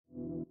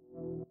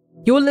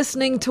You're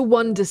listening to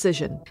One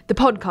Decision, the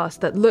podcast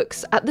that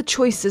looks at the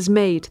choices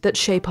made that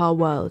shape our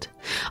world.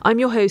 I'm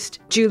your host,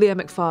 Julia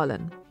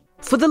McFarlane.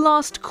 For the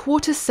last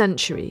quarter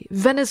century,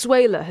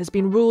 Venezuela has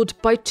been ruled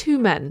by two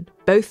men,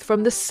 both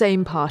from the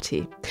same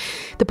party.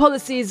 The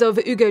policies of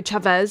Hugo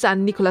Chavez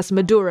and Nicolas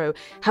Maduro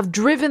have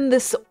driven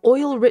this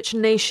oil-rich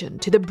nation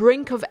to the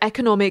brink of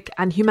economic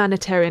and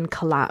humanitarian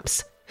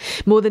collapse.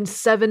 More than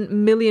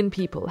 7 million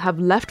people have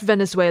left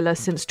Venezuela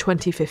since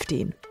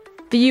 2015.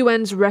 The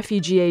UN's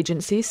refugee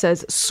agency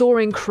says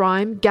soaring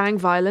crime, gang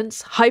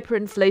violence,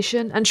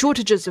 hyperinflation, and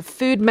shortages of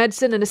food,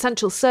 medicine, and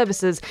essential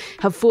services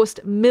have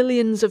forced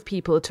millions of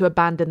people to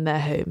abandon their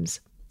homes.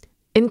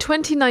 In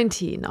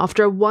 2019,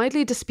 after a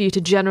widely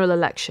disputed general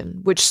election,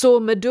 which saw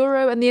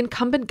Maduro and the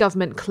incumbent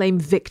government claim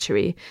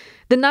victory,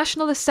 the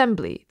National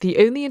Assembly, the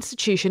only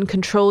institution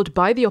controlled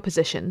by the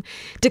opposition,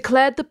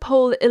 declared the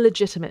poll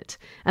illegitimate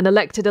and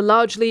elected a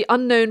largely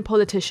unknown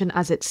politician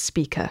as its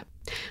speaker.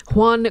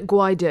 Juan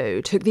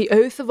Guaido took the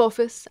oath of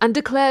office and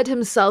declared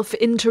himself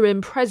interim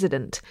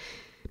president.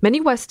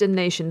 Many Western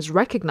nations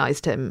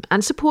recognized him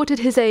and supported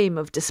his aim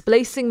of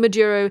displacing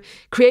Maduro,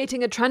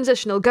 creating a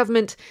transitional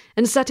government,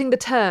 and setting the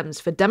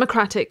terms for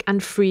democratic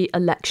and free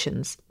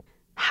elections.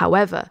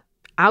 However,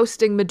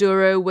 ousting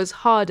Maduro was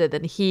harder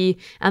than he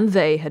and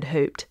they had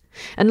hoped.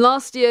 And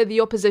last year,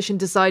 the opposition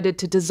decided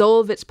to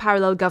dissolve its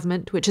parallel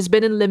government, which has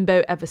been in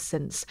limbo ever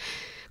since.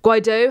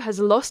 Guaido has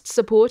lost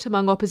support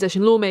among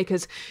opposition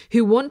lawmakers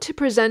who want to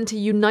present a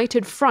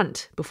united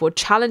front before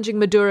challenging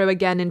Maduro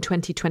again in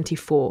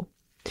 2024.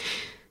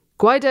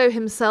 Guaido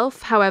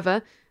himself,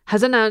 however,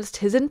 has announced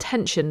his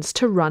intentions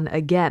to run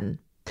again.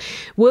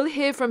 We'll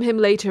hear from him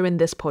later in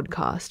this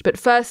podcast, but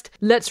first,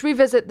 let's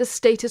revisit the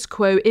status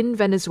quo in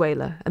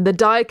Venezuela and the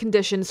dire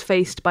conditions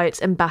faced by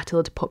its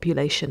embattled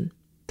population.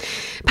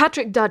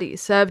 Patrick Duddy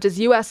served as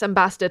US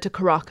ambassador to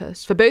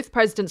Caracas for both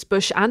Presidents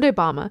Bush and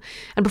Obama,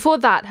 and before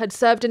that had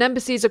served in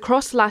embassies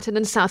across Latin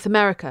and South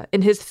America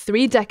in his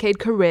 3-decade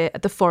career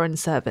at the Foreign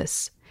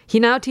Service. He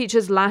now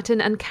teaches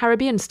Latin and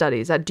Caribbean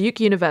studies at Duke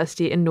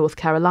University in North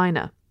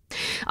Carolina.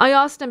 I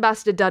asked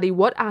Ambassador Duddy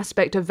what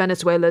aspect of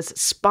Venezuela's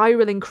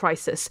spiraling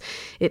crisis,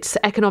 its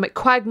economic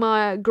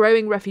quagmire,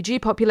 growing refugee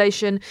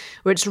population,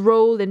 or its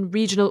role in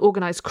regional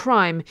organized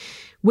crime,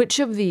 which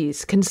of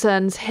these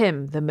concerns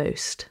him the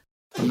most.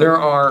 There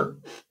are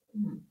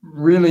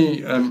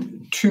really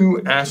two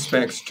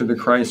aspects to the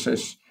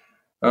crisis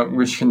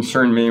which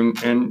concern me,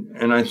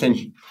 and I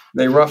think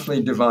they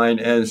roughly divide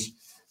as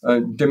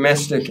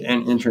domestic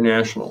and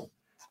international.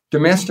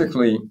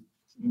 Domestically,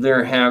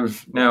 there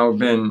have now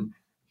been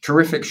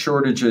terrific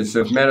shortages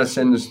of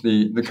medicines.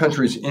 The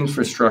country's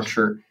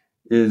infrastructure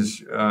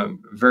is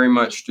very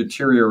much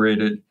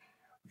deteriorated,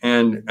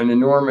 and an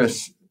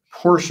enormous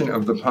portion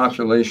of the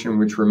population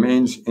which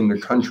remains in the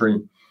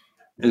country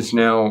is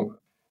now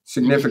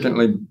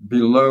significantly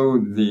below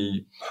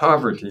the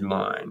poverty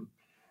line.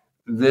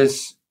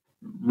 This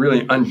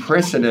really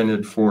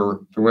unprecedented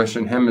for the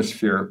Western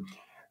Hemisphere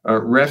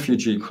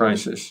refugee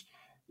crisis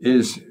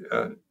is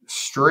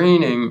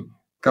straining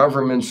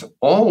governments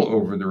all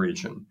over the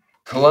region.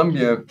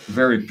 Colombia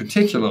very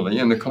particularly,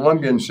 and the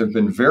Colombians have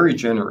been very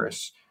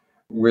generous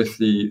with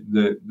the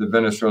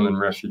Venezuelan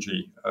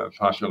refugee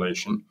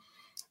population.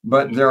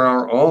 But there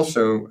are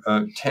also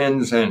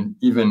tens and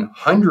even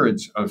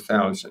hundreds of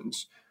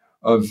thousands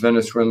of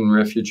Venezuelan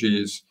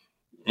refugees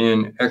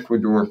in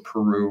Ecuador,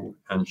 Peru,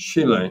 and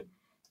Chile.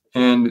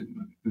 And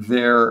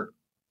there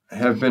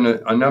have been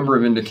a number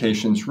of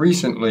indications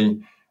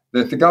recently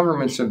that the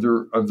governments of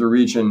the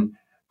region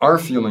are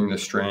feeling the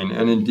strain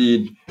and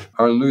indeed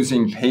are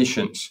losing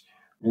patience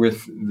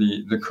with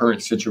the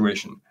current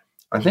situation.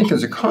 I think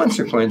as a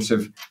consequence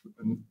of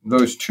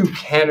those two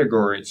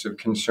categories of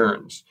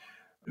concerns,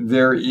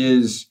 there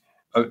is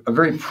a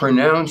very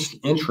pronounced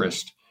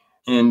interest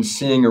in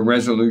seeing a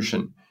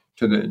resolution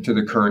to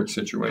the current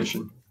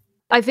situation.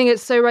 I think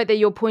it's so right that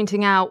you're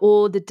pointing out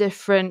all the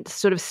different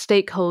sort of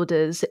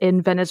stakeholders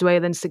in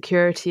Venezuelan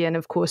security. And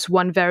of course,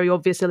 one very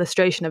obvious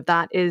illustration of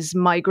that is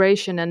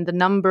migration and the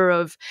number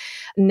of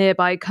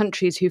nearby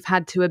countries who've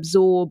had to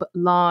absorb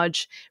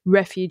large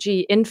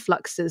refugee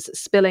influxes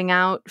spilling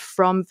out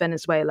from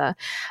Venezuela.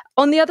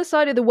 On the other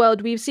side of the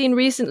world, we've seen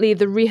recently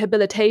the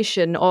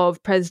rehabilitation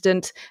of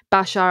President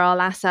Bashar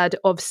al-Assad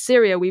of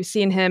Syria. We've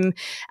seen him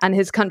and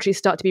his country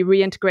start to be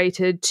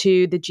reintegrated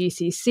to the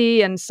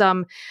GCC and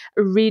some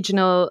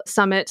regional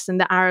summits and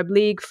the Arab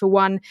League, for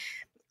one.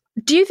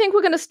 Do you think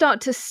we're going to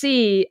start to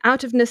see,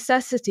 out of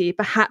necessity,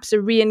 perhaps a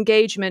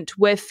re-engagement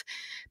with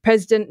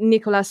President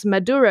Nicolas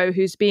Maduro,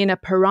 who's been a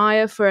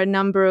pariah for a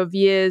number of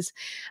years,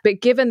 but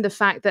given the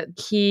fact that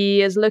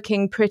he is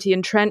looking pretty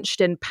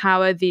entrenched in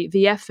power,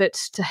 the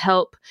efforts to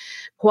help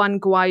Juan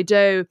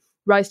Guaido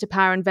rise to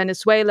power in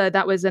Venezuela,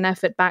 that was an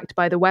effort backed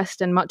by the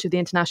West and much of the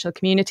international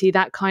community.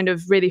 That kind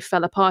of really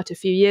fell apart a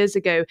few years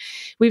ago.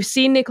 We've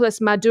seen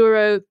Nicolas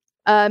Maduro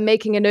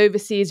making an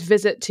overseas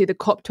visit to the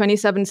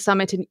COP27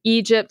 summit in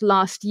Egypt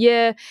last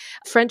year.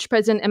 French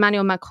President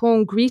Emmanuel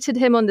Macron greeted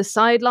him on the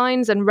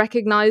sidelines and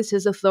recognized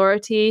his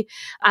authority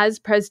as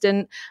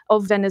president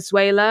of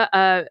Venezuela.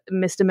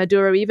 Mr.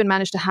 Maduro even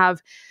managed to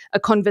have a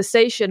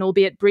conversation,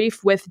 albeit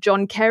brief, with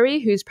John Kerry,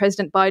 who's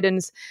President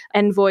Biden's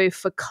envoy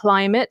for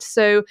climate.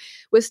 So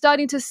we're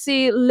starting to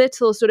see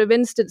little sort of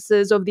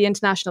instances of the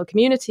international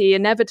community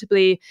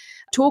inevitably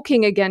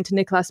talking again to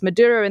Nicolas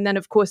Maduro. And then,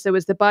 of course, there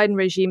was the Biden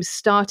regime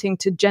starting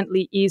to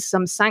gently ease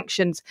some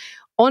sanctions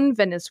on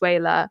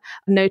Venezuela,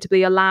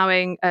 notably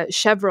allowing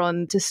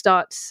Chevron to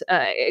start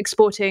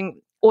exporting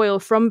oil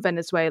from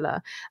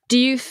Venezuela. Do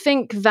you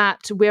think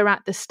that we're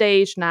at the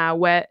stage now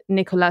where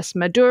Nicolas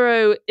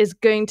Maduro is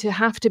going to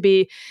have to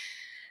be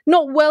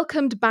not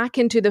welcomed back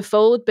into the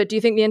fold, but do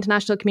you think the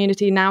international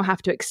community now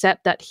have to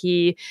accept that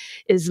he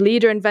is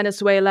leader in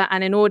Venezuela,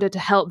 and in order to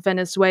help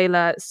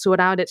Venezuela sort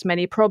out its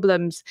many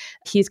problems,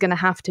 he's going to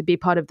have to be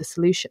part of the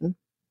solution?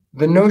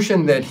 The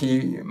notion that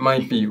he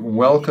might be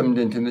welcomed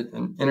into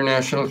the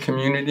international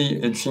community,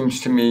 it seems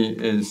to me,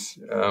 is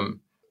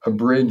a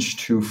bridge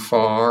too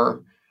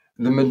far.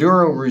 The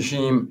Maduro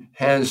regime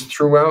has,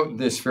 throughout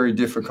this very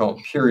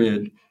difficult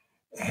period,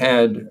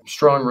 had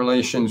strong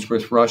relations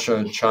with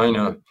Russia,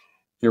 China,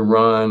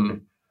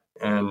 Iran,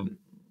 and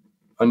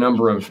a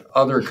number of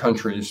other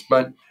countries.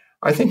 But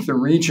I think the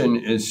region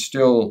is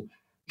still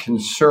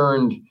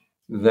concerned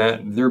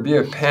that there be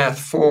a path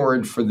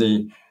forward for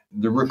the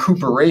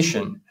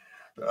recuperation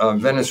of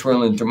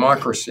Venezuelan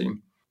democracy.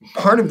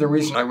 Part of the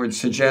reason I would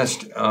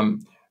suggest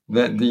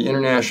that the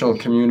international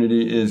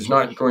community is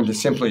not going to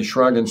simply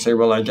shrug and say,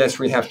 well, I guess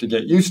we have to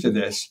get used to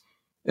this,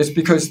 is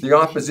because the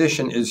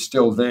opposition is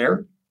still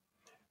there,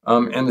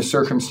 and the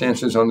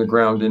circumstances on the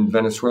ground in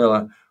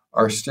Venezuela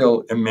are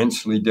still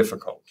immensely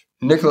difficult.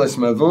 Nicolas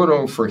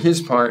Maduro, for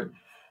his part,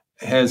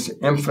 has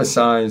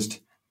emphasized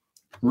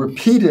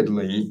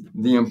repeatedly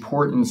the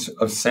importance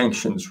of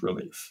sanctions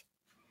relief.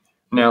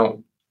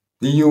 Now,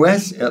 the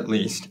U.S., at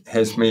least,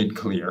 has made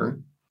clear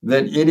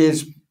that it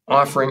is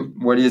offering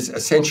what is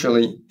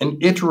essentially an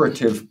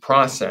iterative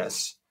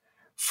process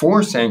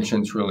for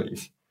sanctions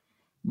relief,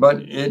 but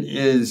it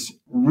is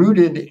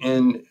rooted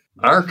in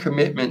our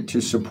commitment to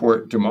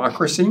support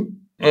democracy.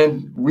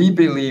 And we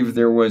believe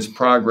there was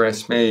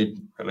progress made,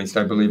 at least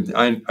I believe,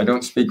 I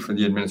don't speak for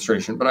the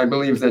administration, but I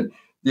believe that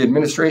the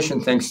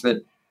administration thinks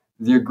that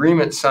the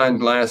agreement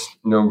signed last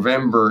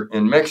November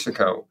in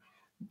Mexico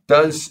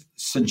does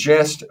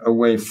suggest a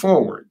way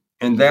forward.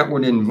 And that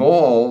would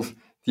involve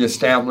the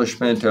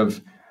establishment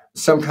of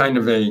some kind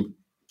of a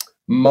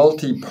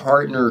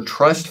multi-partner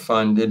trust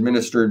fund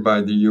administered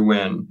by the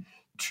UN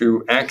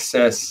to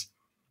access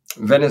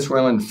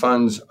Venezuelan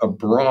funds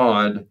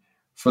abroad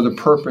for the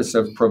purpose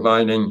of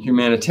providing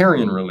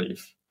humanitarian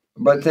relief.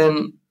 But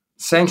then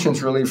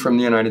sanctions relief from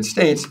the United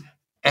States,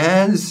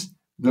 as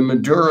the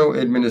Maduro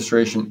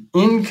administration,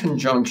 in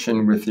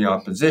conjunction with the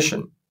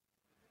opposition,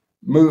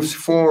 moves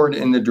forward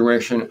in the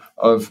direction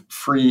of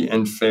free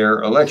and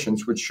fair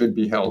elections, which should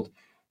be held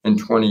in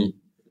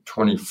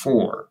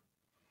 2024.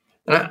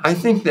 And I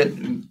think that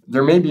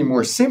there may be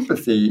more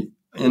sympathy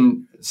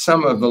in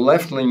some of the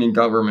left-leaning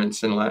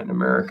governments in Latin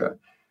America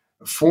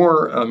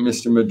for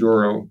Mr.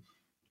 Maduro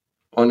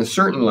on a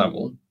certain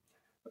level.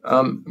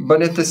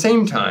 But at the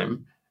same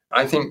time,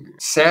 I think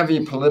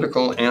savvy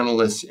political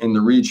analysts in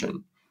the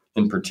region,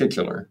 in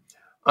particular,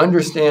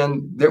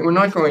 understand that we're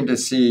not going to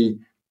see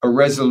a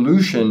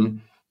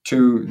resolution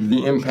to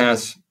the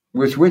impasse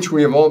with which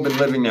we have all been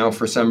living now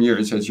for some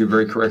years, as you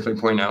very correctly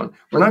point out.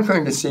 We're not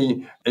going to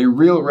see a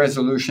real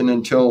resolution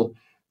until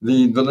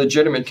the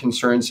legitimate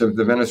concerns of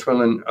the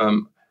Venezuelan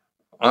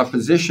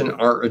opposition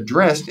are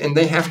addressed, and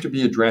they have to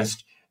be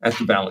addressed at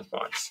the ballot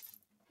box.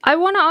 I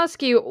want to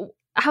ask you,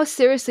 how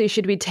seriously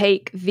should we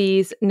take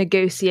these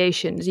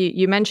negotiations?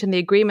 You mentioned the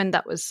agreement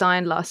that was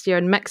signed last year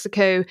in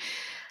Mexico.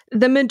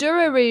 The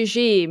Maduro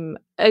regime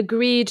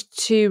agreed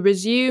to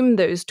resume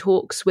those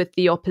talks with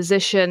the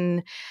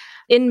opposition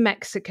in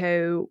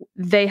Mexico.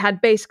 They had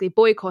basically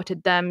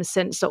boycotted them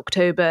since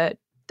October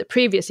the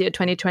previous year,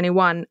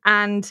 2021,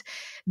 and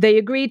they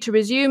agreed to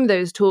resume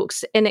those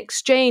talks in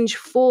exchange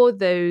for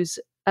those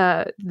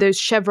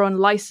Chevron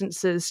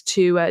licenses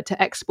to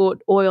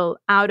export oil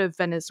out of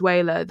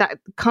Venezuela. That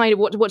kind of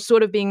what's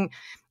sort of being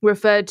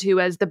referred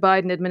to as the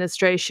Biden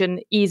administration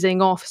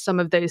easing off some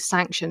of those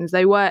sanctions.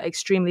 They were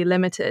extremely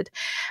limited.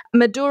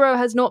 Maduro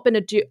has not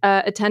been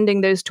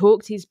attending those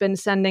talks. He's been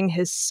sending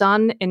his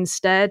son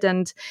instead,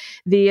 and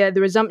the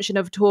resumption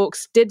of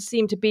talks did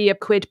seem to be a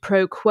quid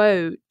pro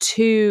quo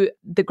to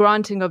the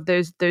granting of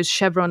those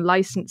Chevron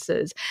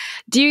licenses.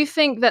 Do you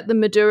think that the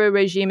Maduro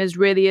regime is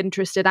really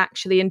interested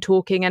actually in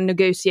talking and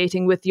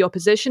negotiating with the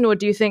opposition, or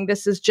do you think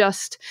this is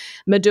just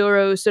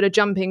Maduro sort of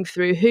jumping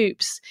through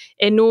hoops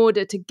in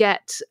order to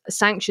get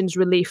sanctions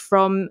relief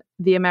from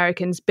the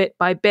Americans bit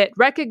by bit,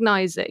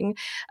 recognizing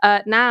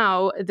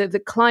now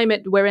the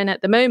climate we're in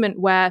at the moment,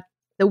 where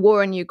the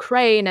war in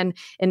Ukraine and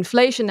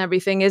inflation and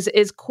everything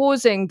is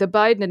causing the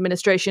Biden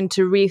administration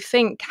to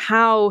rethink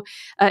how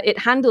it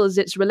handles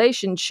its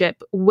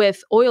relationship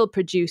with oil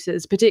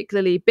producers,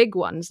 particularly big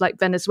ones like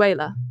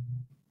Venezuela?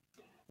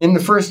 In the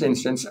first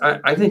instance,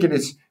 I think it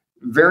is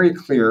very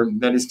clear,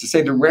 that is to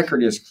say, the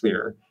record is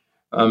clear,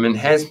 and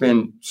has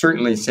been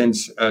certainly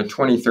since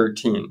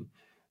 2013,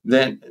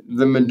 that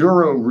the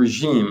Maduro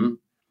regime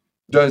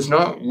does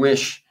not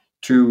wish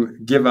to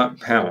give up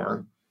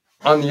power.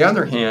 On the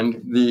other hand,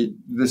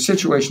 the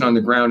situation on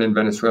the ground in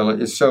Venezuela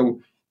is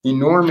so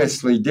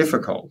enormously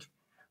difficult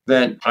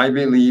that I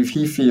believe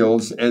he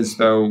feels as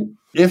though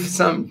if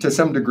to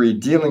some degree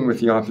dealing with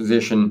the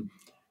opposition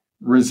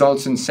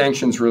results in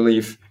sanctions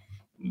relief,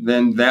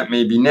 then that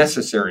may be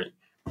necessary.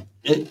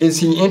 Is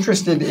he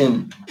interested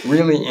in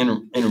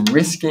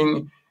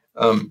risking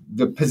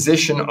the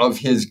position of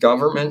his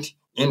government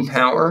in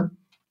power?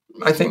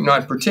 I think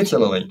not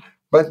particularly.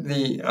 But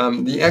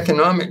the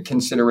economic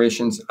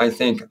considerations, I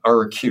think,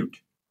 are acute.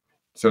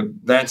 So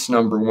that's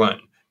number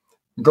one.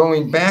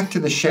 Going back to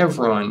the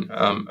Chevron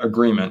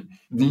agreement,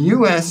 the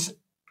U.S.,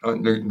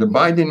 the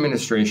Biden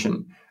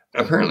administration,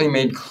 apparently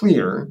made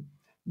clear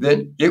that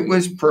it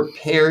was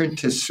prepared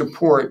to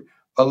support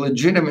a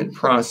legitimate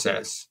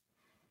process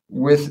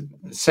with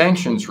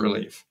sanctions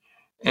relief.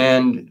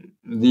 And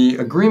the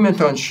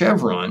agreement on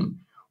Chevron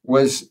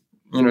was,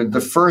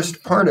 the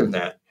first part of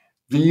that.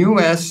 The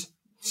U.S.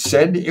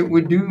 said it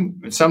would do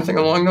something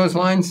along those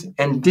lines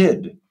and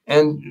did.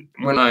 And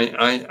when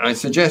I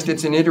suggest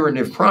it's an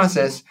iterative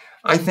process,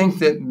 I think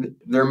that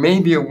there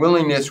may be a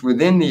willingness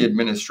within the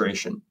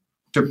administration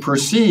to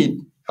proceed,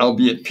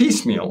 albeit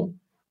piecemeal,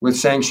 with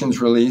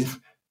sanctions relief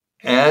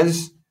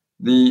as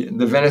the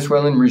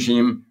Venezuelan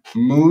regime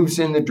moves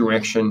in the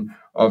direction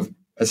of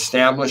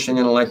establishing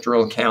an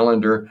electoral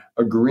calendar,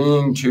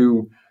 agreeing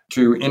to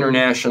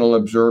international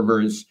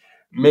observers,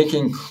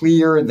 making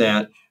clear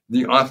that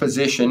the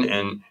opposition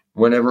and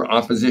whatever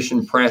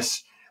opposition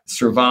press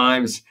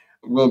survives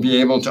will be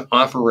able to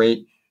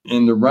operate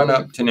in the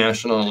run-up to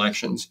national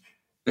elections.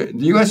 The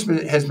U.S.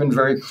 has been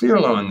very clear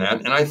on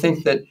that, and I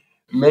think that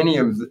many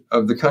of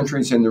the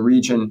countries in the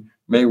region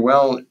may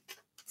well,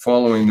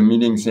 following the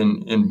meetings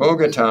in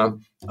Bogota,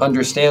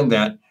 understand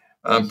that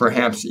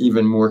perhaps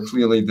even more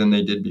clearly than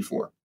they did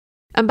before.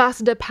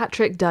 Ambassador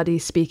Patrick Duddy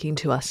speaking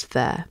to us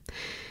there.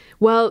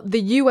 Well,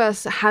 the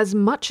US has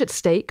much at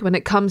stake when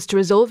it comes to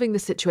resolving the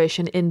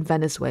situation in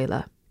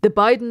Venezuela. The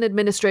Biden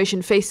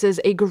administration faces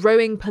a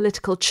growing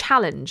political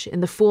challenge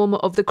in the form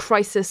of the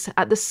crisis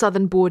at the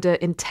southern border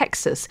in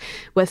Texas,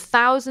 where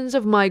thousands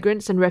of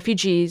migrants and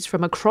refugees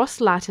from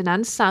across Latin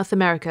and South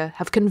America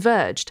have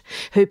converged,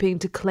 hoping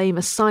to claim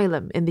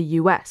asylum in the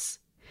US.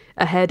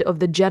 Ahead of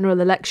the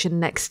general election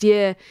next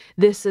year,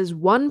 this is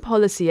one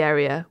policy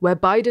area where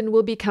Biden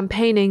will be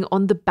campaigning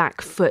on the back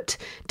foot,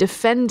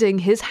 defending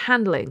his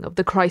handling of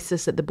the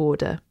crisis at the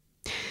border.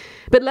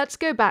 But let's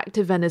go back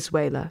to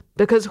Venezuela,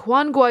 because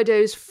Juan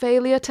Guaido's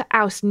failure to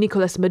oust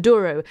Nicolas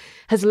Maduro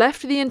has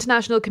left the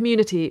international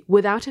community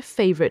without a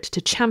favourite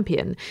to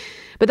champion.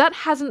 But that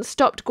hasn't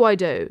stopped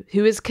Guaido,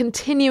 who is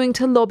continuing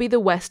to lobby the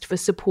West for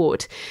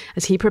support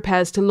as he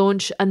prepares to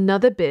launch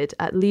another bid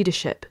at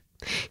leadership.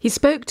 He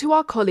spoke to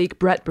our colleague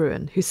Brett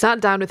Bruin, who sat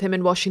down with him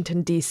in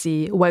Washington,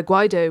 D.C., where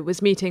Guaido was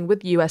meeting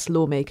with U.S.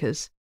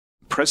 lawmakers.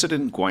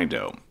 President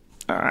Guaido,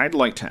 I'd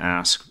like to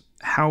ask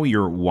how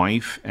your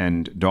wife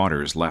and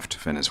daughters left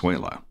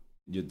Venezuela.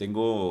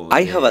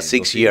 I have a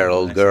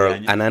 6-year-old girl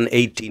and an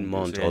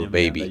 18-month-old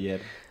baby.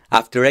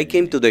 After I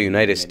came to the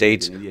United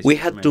States, we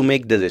had to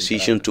make the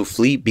decision to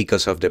flee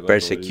because of the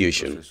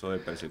persecution.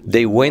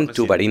 They went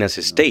to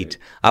Barinas State,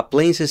 a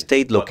plains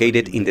state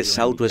located in the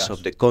southwest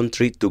of the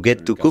country, to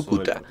get to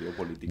Cucuta.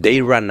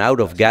 They ran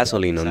out of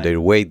gasoline on their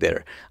way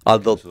there.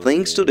 Although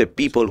thanks to the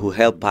people who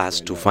helped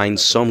us to find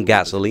some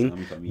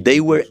gasoline,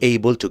 they were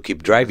able to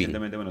keep driving.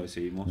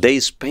 They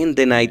spent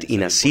the night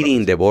in a city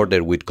in the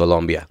border with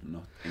Colombia.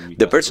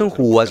 The person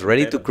who was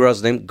ready to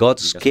cross them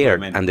got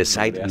scared and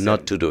decided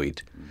not to do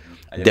it.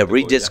 The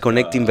bridges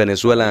connecting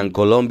Venezuela and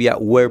Colombia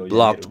were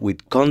blocked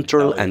with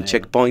control and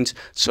checkpoints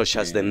such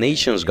as the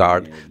Nations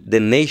Guard, the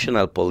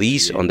National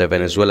Police on the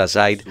Venezuela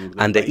side,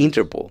 and the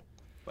Interpol.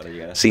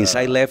 Since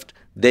I left,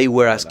 they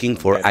were asking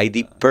for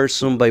ID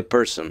person by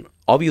person,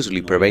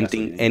 obviously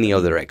preventing any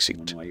other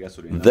exit.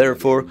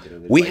 Therefore,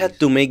 we had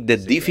to make the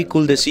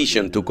difficult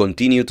decision to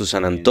continue to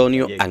San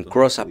Antonio and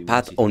cross a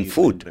path on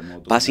foot,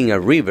 passing a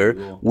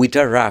river with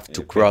a raft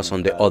to cross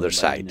on the other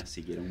side.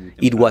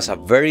 It was a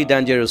very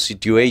dangerous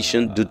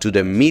situation due to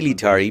the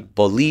military,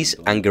 police,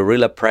 and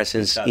guerrilla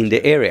presence in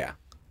the area.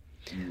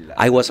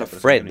 I was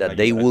afraid that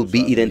they would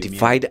be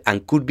identified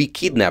and could be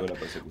kidnapped.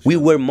 We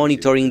were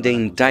monitoring the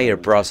entire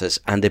process,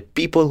 and the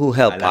people who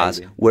helped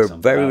us were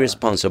very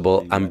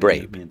responsible and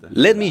brave.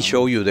 Let me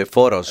show you the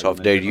photos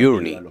of their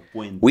journey.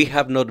 We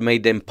have not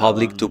made them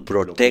public to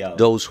protect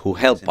those who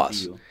help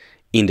us.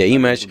 In the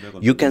image,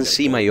 you can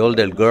see my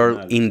older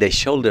girl in the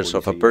shoulders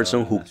of a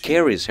person who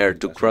carries her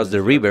to cross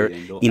the river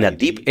in a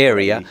deep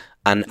area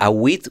and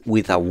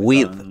with a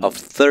width of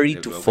 30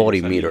 to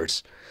 40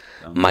 meters.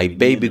 my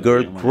baby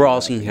girl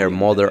crossing her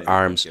mother's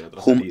arms,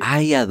 whom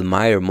I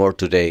admire more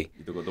today.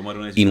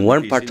 In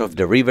one part of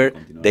the river,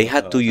 they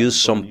had to use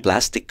some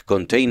plastic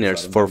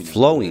containers for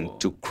flowing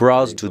to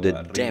cross to the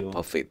depth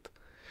of it.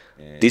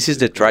 This is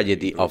the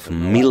tragedy of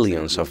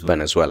millions of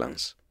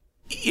Venezuelans.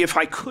 If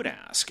I could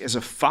ask, as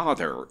a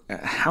father,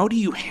 how do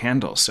you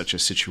handle such a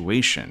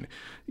situation?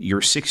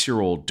 Your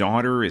 6-year-old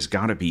daughter has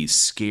got to be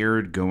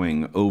scared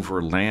going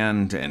over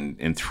land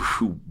and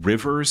through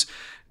rivers.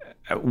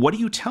 What do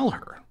you tell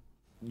her?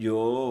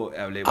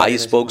 I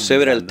spoke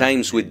several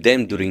times with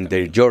them during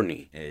their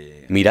journey.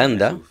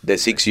 Miranda, the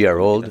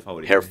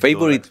 6-year-old, her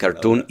favorite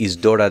cartoon is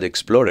Dora the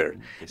Explorer,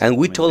 and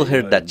we told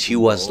her that she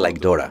was like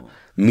Dora.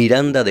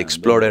 Miranda the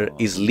Explorer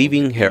is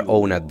living her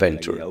own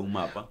adventure.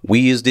 We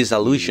use this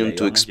allusion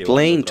to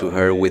explain to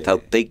her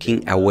without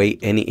taking away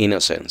any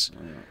innocence.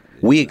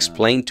 We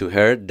explained to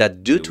her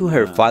that due to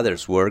her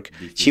father's work,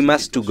 she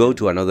must to go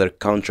to another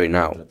country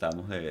now.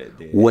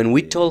 When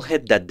we told her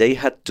that they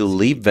had to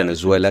leave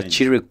Venezuela,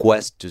 she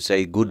requested to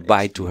say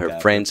goodbye to her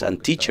friends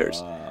and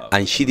teachers,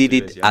 and she did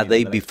it a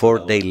day before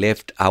they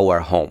left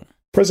our home.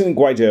 President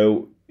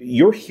Guaido,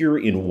 you're here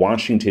in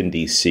Washington,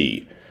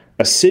 D.C.,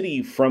 a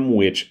city from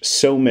which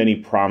so many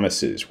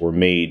promises were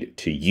made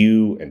to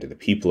you and to the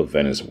people of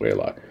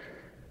Venezuela.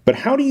 But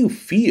how do you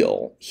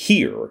feel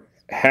here,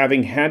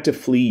 having had to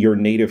flee your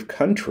native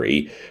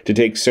country to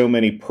take so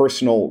many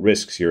personal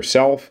risks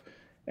yourself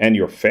and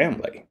your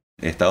family?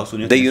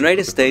 The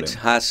United States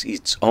has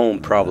its own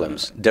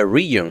problems. The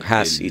region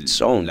has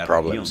its own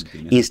problems.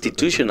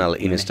 Institutional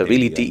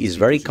instability is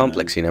very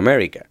complex in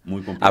America,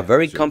 a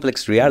very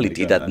complex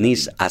reality that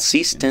needs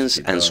assistance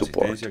and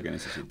support.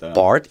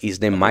 Part is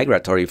the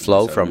migratory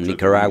flow from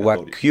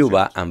Nicaragua,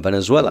 Cuba, and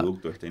Venezuela,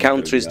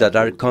 countries that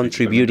are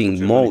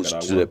contributing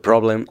most to the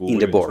problem in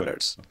the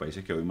borders.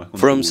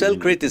 From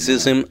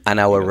self-criticism and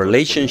our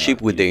relationship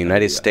with the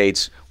United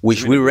States,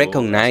 which we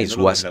recognize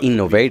was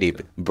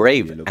innovative,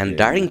 brave, and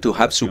daring to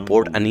have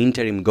support an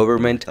interim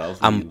government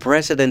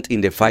unprecedented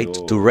in the fight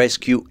to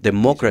rescue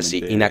democracy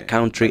in a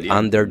country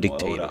under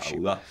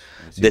dictatorship.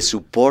 The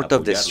support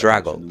of the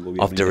struggle,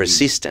 of the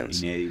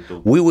resistance.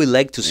 We would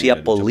like to see a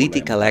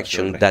political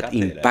action that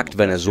impact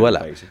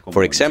Venezuela.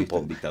 For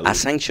example, a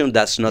sanction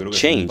does not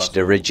change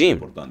the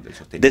regime.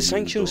 The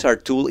sanctions are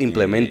tools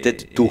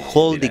implemented to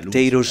hold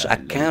dictators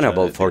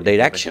accountable for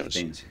their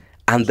actions.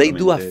 And they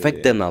do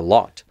affect them a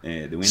lot.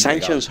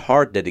 Sanctions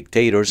hurt the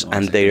dictators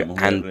and their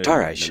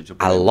entourage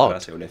a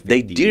lot.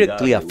 They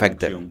directly affect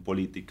them.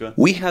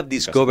 We have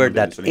discovered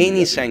that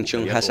any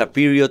sanction has a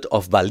period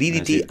of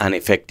validity and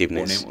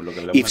effectiveness.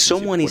 If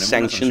someone is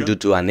sanctioned due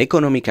to an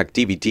economic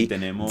activity,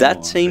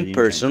 that same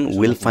person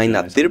will find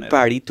a third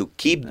party to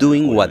keep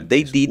doing what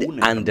they did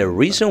and the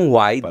reason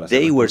why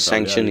they were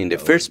sanctioned in the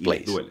first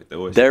place.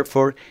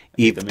 Therefore,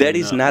 if there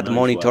is not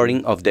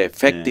monitoring of the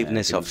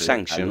effectiveness of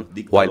sanction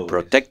while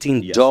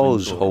protecting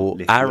those who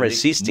are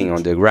resisting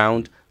on the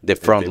ground, the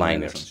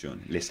frontliners.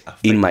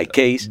 In my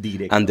case,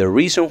 and the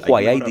reason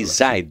why I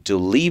decided to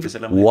leave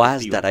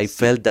was that I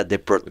felt that the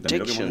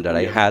protection that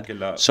I had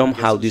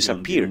somehow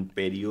disappeared.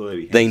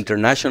 The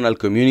international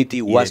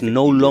community was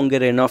no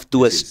longer enough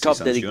to stop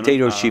the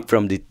dictatorship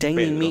from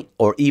detaining me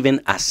or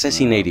even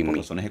assassinating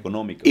me.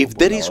 If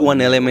there is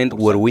one element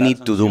where we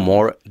need to do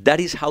more,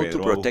 that is how to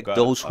protect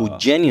those who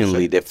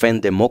genuinely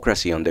defend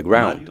democracy on the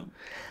ground.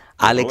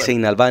 Alexei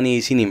Navalny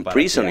is in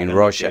prison in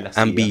Russia,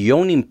 and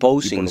beyond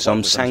imposing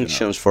some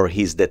sanctions for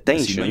his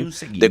detention,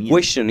 the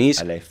question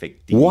is,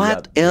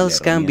 what else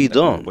can be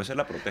done?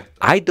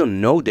 I don't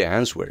know the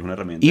answer,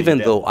 even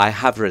though I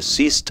have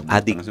resisted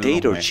a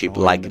dictatorship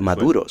like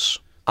Maduro's.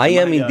 I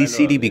am in this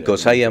city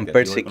because I am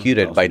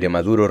persecuted by the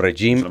Maduro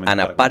regime and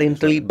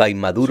apparently by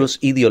Maduro's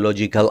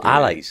ideological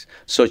allies,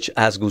 such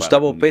as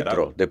Gustavo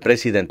Petro, the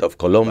president of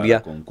Colombia,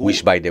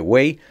 which, by the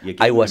way,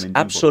 I was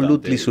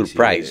absolutely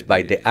surprised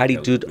by the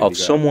attitude of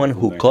someone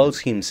who calls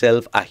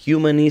himself a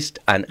humanist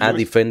and a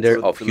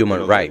defender of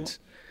human rights.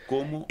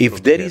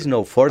 If there is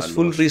no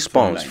forceful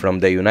response from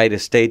the United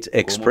States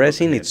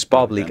expressing its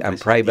public and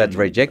private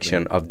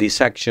rejection of these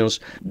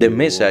actions, the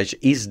message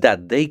is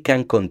that they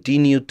can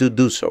continue to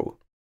do so.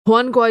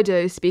 Juan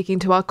Guaido speaking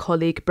to our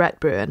colleague Brett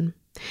Bruin.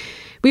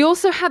 We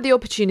also had the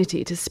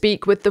opportunity to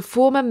speak with the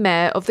former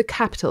mayor of the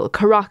capital,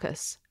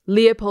 Caracas,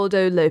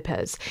 Leopoldo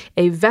Lopez,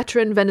 a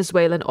veteran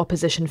Venezuelan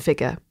opposition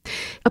figure.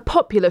 A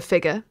popular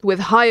figure with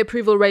high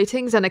approval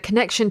ratings and a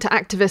connection to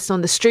activists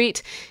on the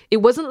street, it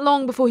wasn't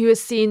long before he was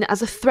seen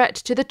as a threat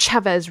to the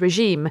Chavez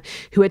regime,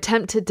 who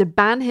attempted to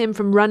ban him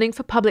from running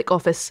for public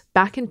office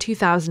back in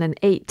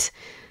 2008.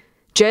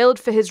 Jailed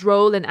for his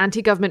role in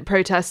anti-government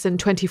protests in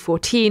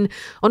 2014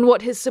 on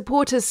what his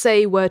supporters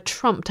say were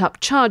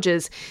trumped-up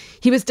charges,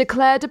 he was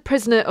declared a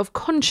prisoner of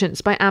conscience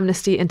by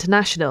Amnesty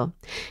International.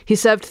 He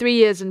served 3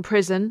 years in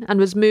prison and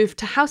was moved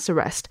to house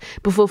arrest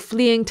before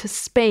fleeing to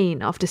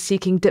Spain after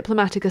seeking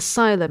diplomatic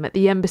asylum at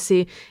the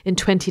embassy in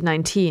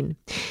 2019.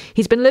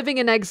 He's been living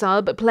in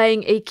exile but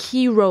playing a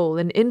key role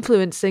in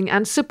influencing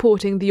and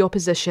supporting the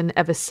opposition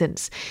ever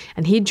since.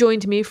 And he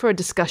joined me for a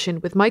discussion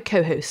with my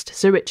co-host,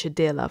 Sir Richard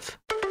Dearlove.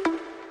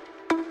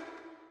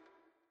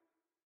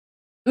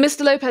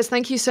 Mr. Lopez,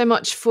 thank you so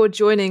much for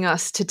joining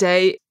us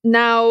today.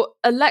 Now,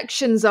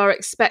 elections are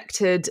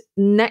expected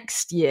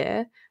next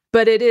year,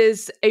 but it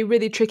is a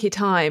really tricky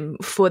time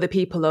for the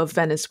people of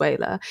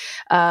Venezuela.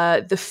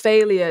 The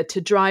failure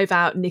to drive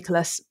out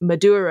Nicolas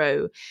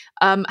Maduro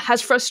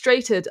has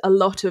frustrated a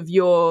lot of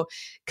your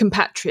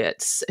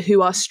compatriots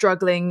who are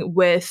struggling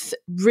with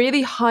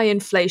really high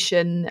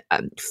inflation,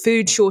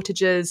 food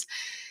shortages,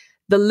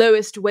 the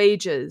lowest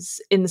wages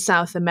in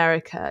South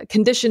America,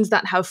 conditions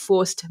that have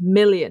forced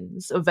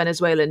millions of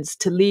Venezuelans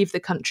to leave the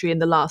country in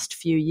the last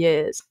few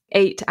years.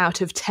 8 out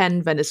of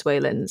 10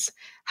 Venezuelans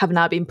have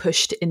now been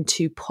pushed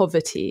into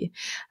poverty.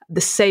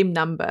 The same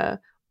number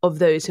of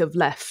those who have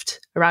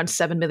left, around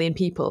 7 million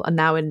people, are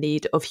now in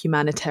need of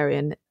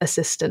humanitarian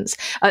assistance.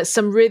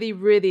 Some really,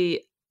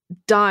 really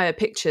dire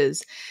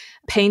pictures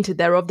painted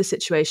there of the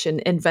situation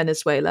in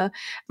Venezuela.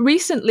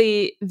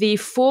 Recently, the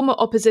former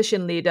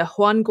opposition leader,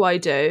 Juan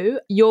Guaido,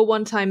 your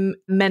one-time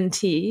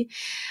mentee,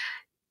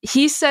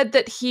 he said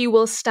that he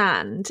will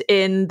stand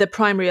in the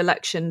primary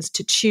elections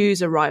to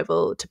choose a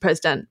rival to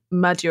President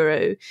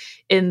Maduro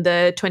in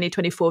the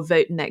 2024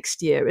 vote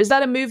next year. Is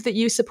that a move that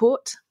you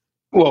support?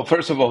 Well,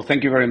 first of all,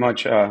 thank you very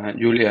much,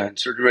 Julia and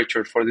Sir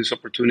Richard, for this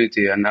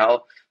opportunity. And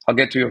I'll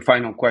get to your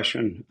final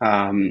question.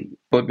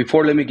 But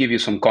before, let me give you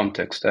some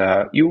context.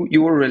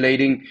 You were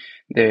relating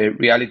the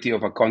reality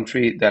of a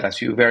country that,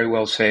 as you very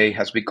well say,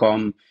 has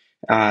become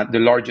the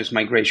largest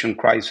migration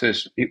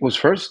crisis. It was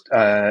first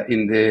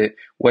in the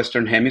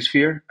Western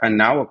Hemisphere, and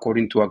now,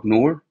 according to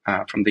ACNUR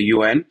from the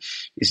UN,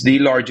 is the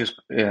largest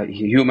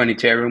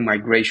humanitarian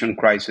migration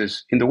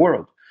crisis in the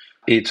world.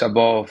 It's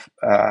above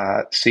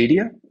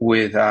Syria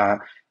with a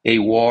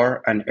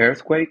war and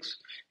earthquakes.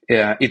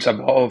 It's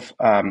above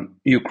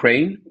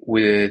Ukraine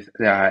with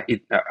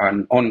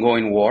an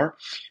ongoing war,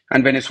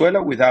 and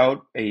Venezuela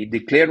without a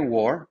declared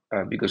war,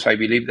 because I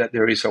believe that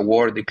there is a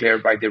war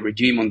declared by the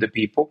regime on the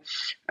people,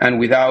 and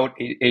without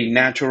a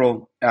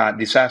natural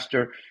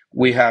disaster.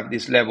 We have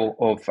this level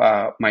of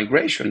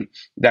migration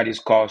that is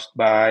caused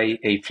by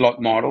a flawed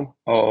model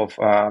of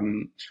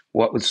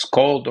what was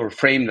called or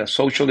framed as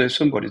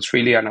socialism, but it's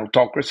really an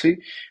autocracy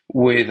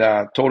with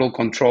total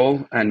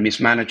control and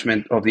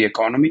mismanagement of the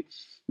economy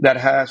that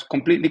has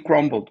completely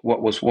crumbled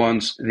what was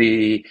once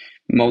the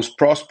most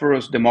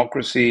prosperous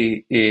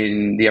democracy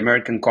in the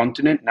American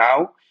continent.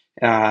 Now,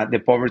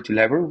 the poverty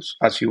levels,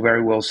 as you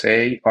very well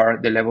say, are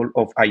the level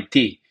of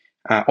Haiti.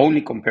 Only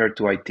compared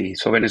to Haiti.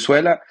 So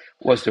Venezuela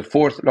was the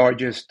fourth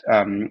largest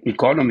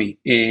economy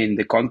in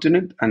the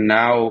continent, and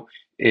now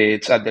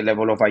it's at the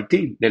level of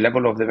Haiti. The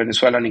level of the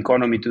Venezuelan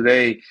economy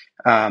today,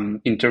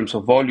 in terms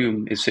of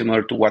volume, is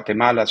similar to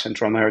Guatemala,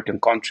 Central American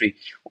country,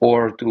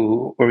 or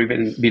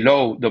even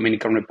below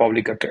Dominican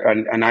Republic,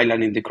 an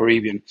island in the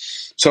Caribbean.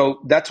 So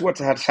that's what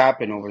has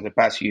happened over the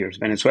past years.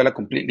 Venezuela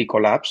completely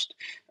collapsed,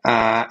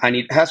 and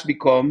it has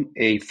become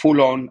a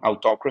full-on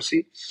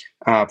autocracy.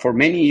 For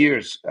many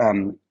years,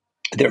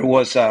 there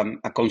was a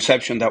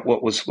conception that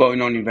what was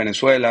going on in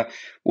Venezuela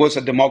was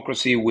a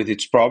democracy with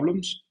its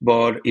problems,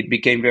 but it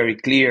became very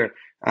clear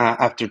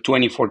after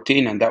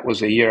 2014, and that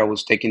was the year I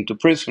was taken to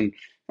prison,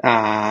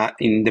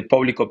 in the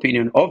public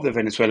opinion of the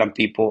Venezuelan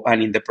people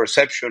and in the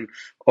perception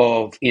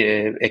of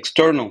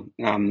external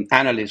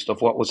analysts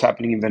of what was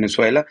happening in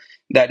Venezuela,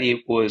 that it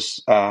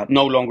was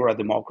no longer a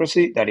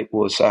democracy, that it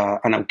was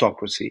an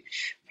autocracy.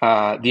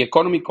 The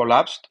economy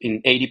collapsed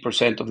in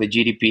 80% of the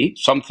GDP,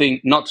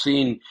 something not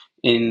seen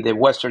in the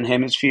Western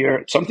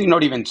Hemisphere, something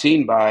not even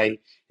seen by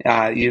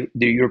the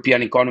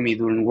European economy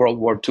during World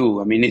War II.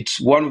 I mean, it's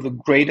one of the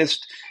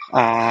greatest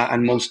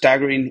and most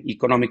staggering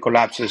economic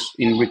collapses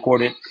in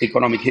recorded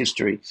economic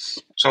history.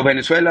 So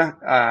Venezuela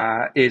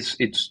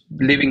it's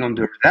living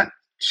under that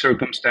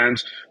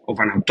circumstance of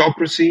an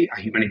autocracy, a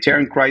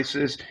humanitarian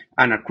crisis,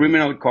 and a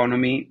criminal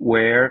economy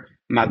where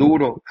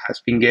Maduro has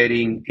been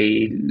getting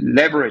a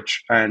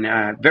leverage and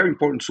very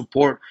important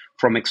support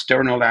from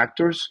external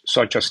actors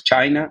such as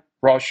China,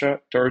 Russia,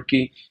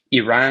 Turkey,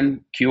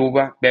 Iran,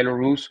 Cuba,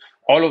 Belarus,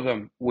 all of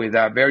them with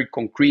very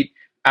concrete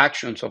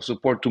actions of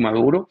support to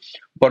Maduro,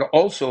 but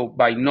also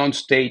by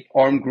non-state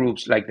armed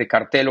groups like the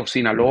Cartel of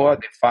Sinaloa,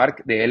 the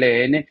FARC, the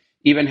ELN,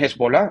 even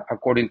Hezbollah,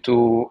 according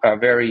to a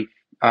very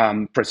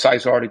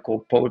precise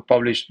article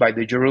published by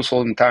the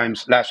Jerusalem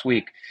Times last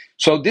week.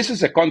 So this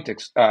is a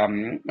context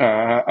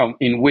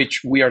in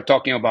which we are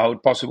talking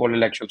about possible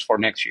elections for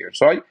next year.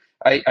 So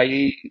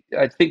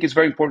I think it's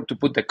very important to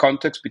put the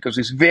context, because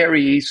it's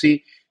very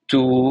easy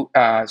to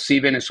see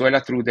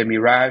Venezuela through the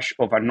mirage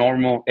of a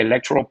normal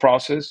electoral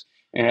process,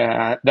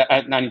 and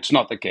it's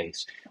not the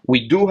case.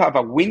 We do have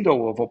a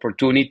window of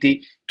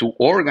opportunity to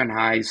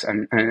organize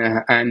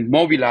and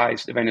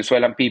mobilize the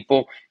Venezuelan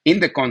people in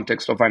the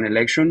context of an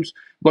elections,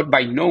 but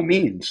by no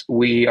means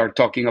we are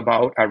talking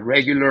about a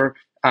regular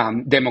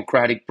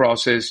democratic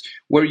process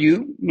where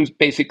you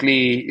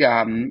basically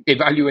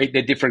evaluate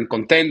the different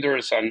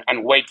contenders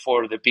and wait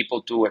for the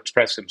people to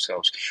express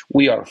themselves.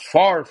 We are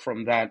far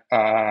from that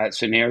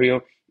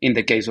scenario in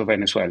the case of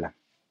Venezuela.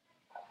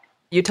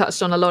 You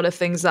touched on a lot of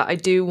things that I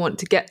do want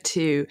to get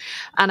to.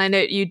 And I know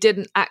you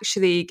didn't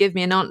actually give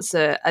me an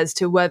answer as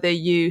to whether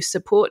you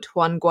support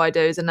Juan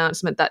Guaido's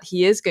announcement that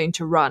he is going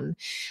to run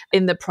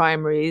in the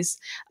primaries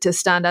to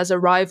stand as a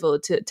rival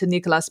to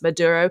Nicolas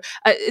Maduro.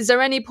 Is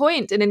there any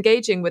point in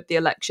engaging with the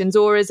elections,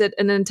 or is it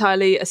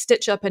entirely a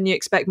stitch up and you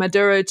expect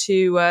Maduro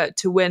to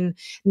win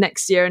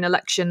next year in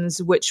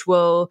elections, which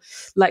will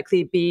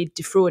likely be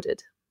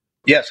defrauded?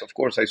 Yes, of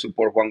course, I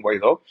support Juan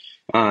Guaido.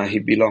 He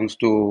belongs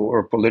to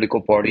our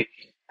political party,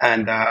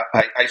 and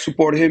I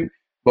support him.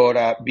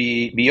 But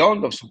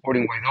beyond of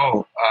supporting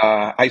Guaido,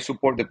 I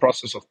support the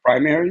process of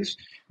primaries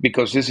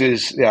because this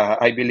is,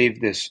 I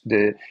believe,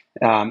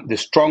 the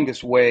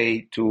strongest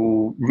way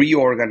to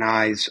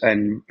reorganize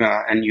and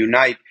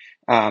unite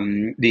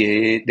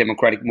the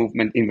democratic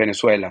movement in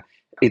Venezuela.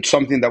 It's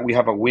something that we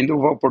have a window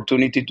of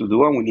opportunity to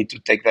do, and we need to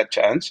take that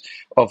chance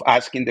of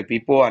asking the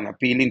people and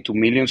appealing to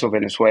millions of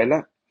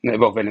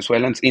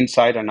Venezuelans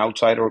inside and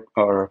outside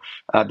or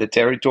the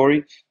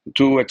territory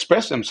to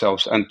express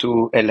themselves and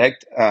to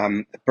elect a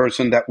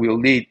person that will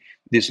lead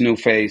this new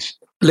phase.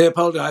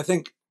 Leopoldo, I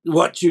think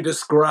what you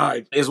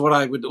described is what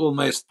I would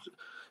almost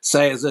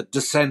say is a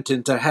descent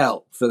into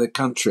hell for the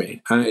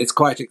country. And it's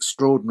quite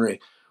extraordinary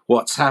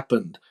what's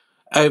happened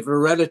over a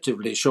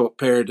relatively short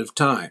period of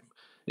time,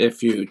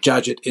 if you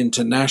judge it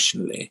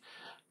internationally.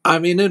 I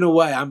mean, in a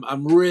way,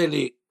 I'm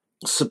really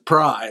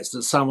surprised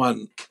that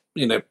someone,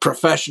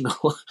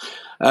 professional,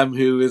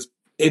 who is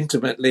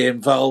intimately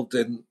involved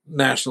in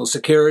national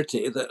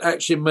security, that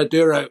actually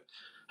Maduro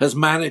has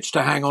managed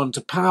to hang on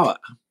to power.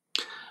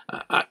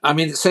 I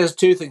mean, it says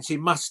two things. He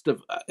must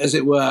have, as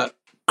it were,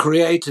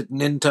 created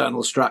an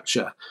internal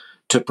structure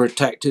to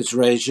protect his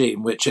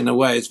regime, which in a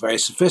way is very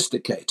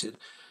sophisticated.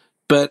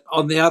 But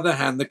on the other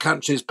hand, the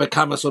country's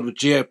become a sort of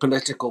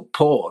geopolitical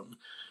pawn.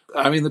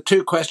 I mean, the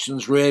two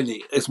questions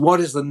really is what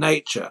is the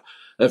nature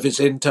of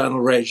his internal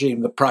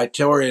regime, the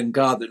Praetorian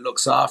Guard that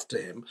looks after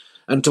him,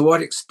 and to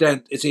what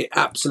extent is he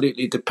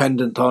absolutely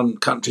dependent on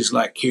countries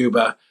like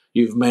Cuba,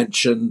 you've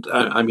mentioned.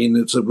 I mean,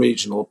 it's a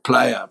regional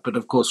player, but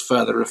of course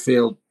further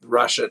afield,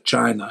 Russia,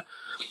 China.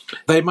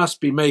 They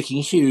must be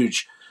making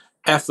huge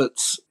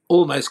efforts,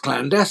 almost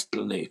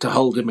clandestinely, to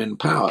hold him in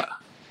power.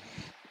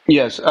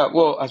 Yes.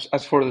 Well,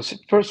 as for the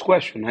first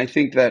question, I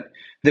think that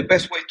the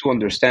best way to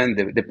understand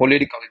the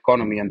political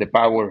economy and the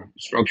power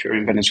structure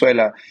in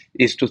Venezuela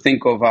is to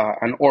think of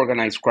an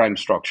organized crime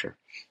structure.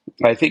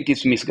 I think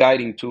it's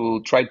misguiding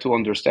to try to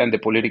understand the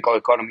political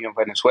economy of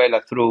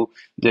Venezuela through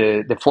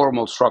the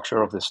formal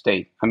structure of the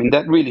state. I mean,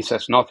 that really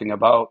says nothing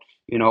about,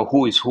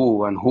 who is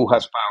who and who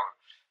has power.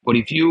 But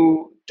if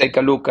you take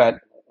a look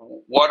at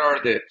what are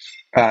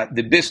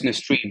the business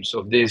streams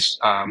of this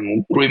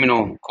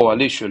criminal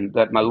coalition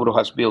that Maduro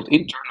has built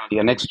internally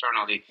and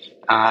externally,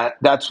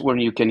 that's when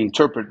you can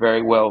interpret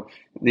very well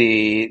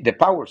the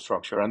power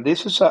structure. And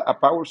this is a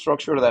power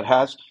structure that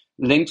has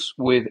links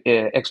with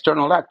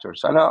external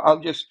actors. And I'll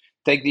just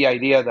take the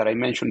idea that I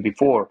mentioned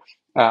before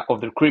of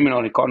the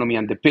criminal economy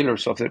and the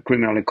pillars of the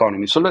criminal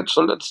economy. So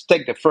let's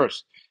take the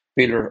first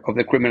pillar of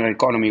the criminal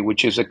economy,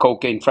 which is the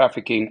cocaine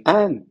trafficking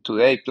and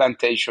today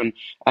plantation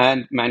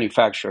and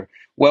manufacture.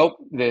 Well,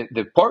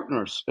 the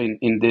partners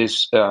in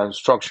this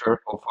structure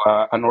of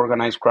an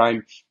organized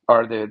crime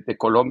are the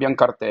Colombian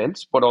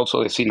cartels, but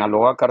also the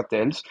Sinaloa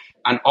cartels,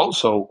 and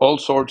also all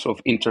sorts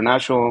of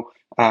international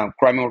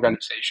crime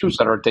organizations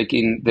that are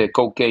taking the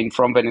cocaine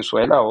from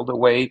Venezuela all the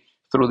way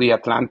through the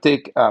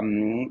Atlantic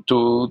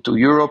to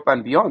Europe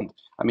and beyond.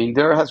 I mean,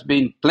 there has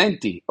been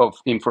plenty of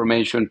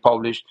information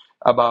published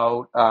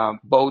about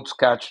boats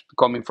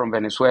coming from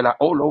Venezuela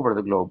all over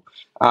the globe.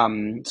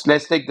 So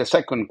let's take the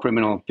second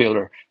criminal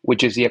pillar,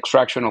 which is the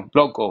extraction of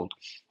blood gold.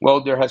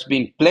 Well, there has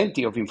been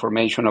plenty of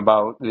information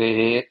about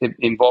the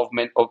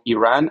involvement of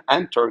Iran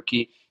and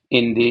Turkey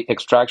in the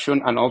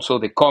extraction and also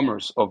the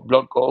commerce of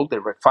blood gold,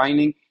 the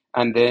refining,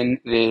 and then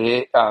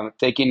the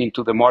taking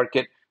into the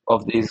market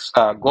of this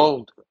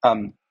gold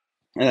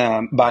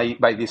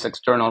by these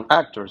external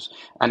actors.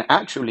 And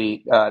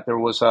actually, there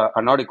was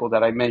an article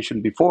that I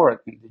mentioned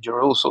before.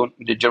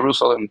 The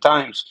Jerusalem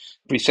Times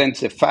presents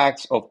the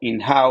facts of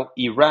in how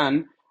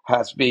Iran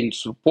has been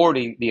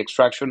supporting the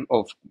extraction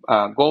of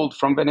gold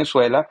from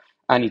Venezuela,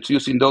 and it's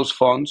using those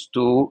funds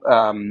to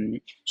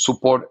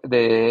support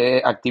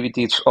the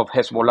activities of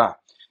Hezbollah.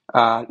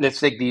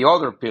 Let's take the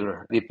other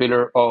pillar, the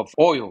pillar of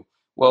oil.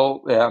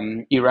 Well,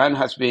 Iran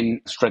has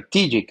been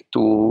strategic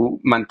to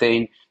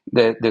maintain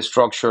the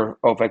structure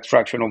of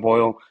extraction of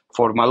oil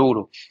for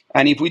Maduro.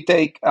 And if we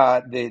take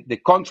the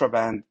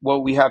contraband,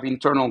 well, we have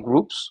internal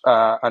groups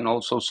and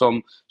also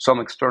some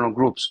external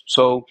groups.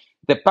 So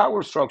the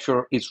power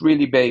structure is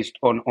really based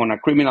on a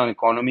criminal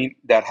economy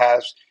that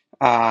has,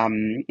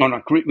 on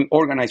a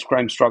organized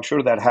crime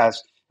structure that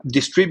has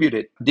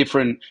distributed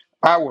different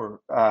power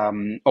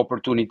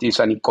opportunities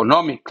and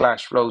economic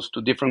cash flows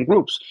to different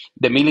groups.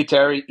 The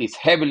military is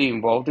heavily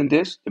involved in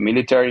this. The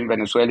military in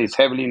Venezuela is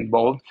heavily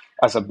involved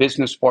as a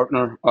business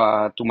partner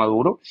to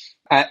Maduro,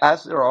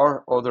 as there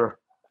are other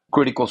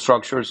critical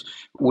structures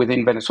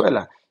within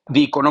Venezuela.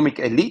 the economic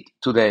elite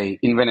today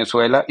in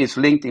Venezuela is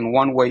linked in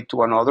one way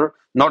to another.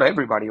 Not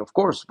everybody, of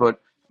course, but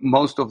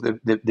most of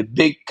the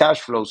big cash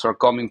flows are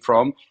coming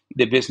from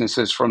the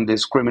businesses from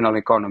this criminal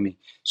economy.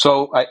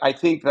 So I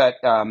think that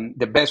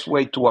the best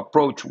way to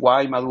approach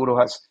why Maduro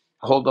has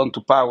held on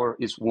to power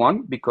is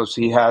one, because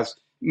he has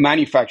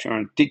manufactured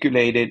and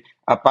articulated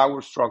a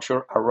power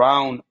structure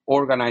around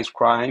organized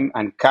crime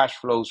and cash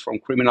flows from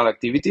criminal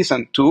activities,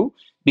 and two,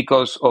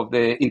 because of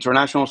the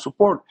international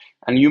support.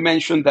 And you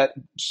mentioned that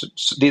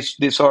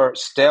these are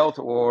stealth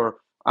or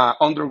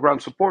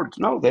underground support.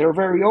 No, they are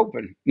very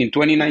open. In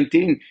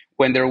 2019,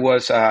 when there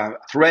was a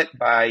threat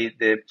by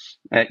the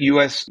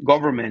U.S.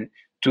 government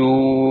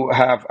to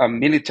have a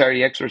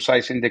military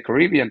exercise in the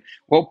Caribbean,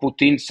 well,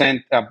 Putin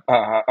sent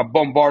a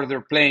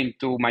bombardier plane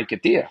to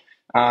Maiquetía.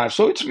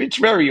 So it's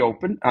very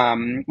open.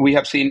 We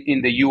have seen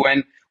in the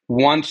UN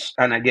once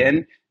and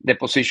again the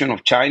position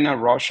of China,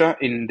 Russia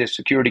in the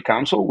Security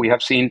Council. We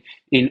have seen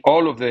in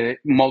all of the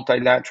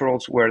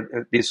multilaterals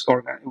where these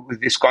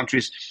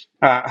countries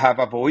have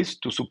a voice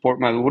to support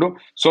Maduro.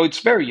 So it's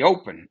very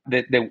open,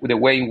 the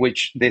way in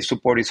which the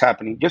support is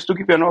happening. Just to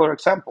give you another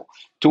example,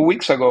 2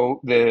 weeks ago,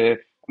 the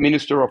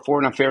Minister of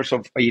Foreign Affairs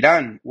of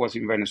Iran was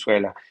in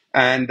Venezuela.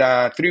 And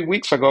 3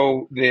 weeks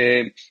ago,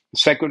 the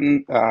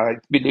second, I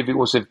believe it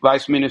was the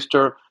Vice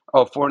Minister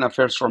of Foreign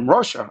Affairs from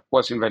Russia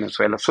was in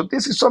Venezuela. So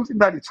this is something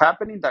that is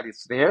happening, that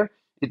is there.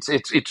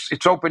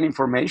 It's open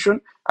information.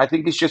 I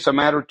think it's just a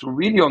matter to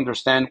really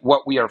understand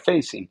what we are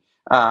facing.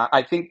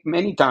 I think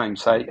many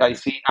times I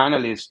see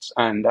analysts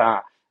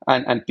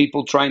and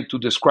people trying to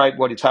describe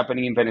what is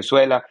happening in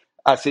Venezuela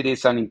as it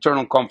is an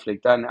internal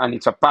conflict and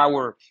it's a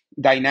power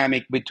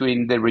dynamic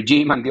between the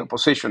regime and the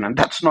opposition. And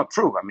that's not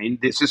true. I mean,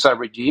 this is a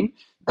regime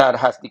that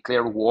has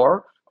declared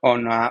war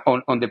on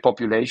the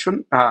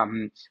population.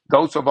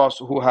 Those of us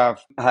who have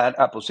had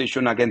a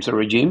position against the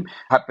regime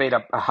have paid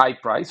a high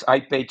price. I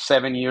paid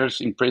 7 years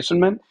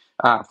imprisonment,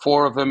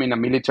 4 of them in a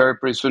military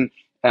prison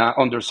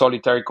under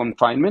solitary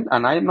confinement,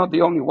 and I am not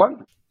the only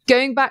one.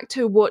 Going back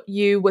to what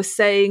you were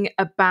saying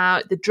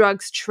about the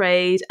drugs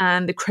trade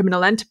and the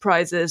criminal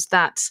enterprises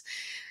that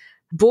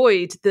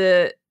buoyed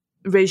the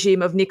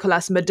regime of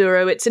Nicolas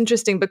Maduro, it's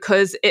interesting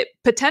because it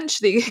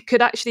potentially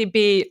could actually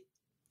be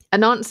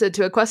an answer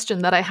to a question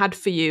that I had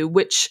for you,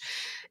 which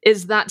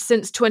is that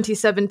since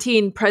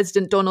 2017,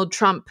 President Donald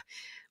Trump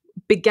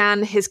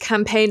began his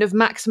campaign of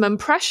maximum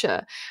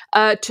pressure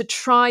to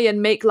try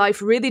and make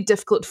life really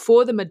difficult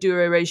for the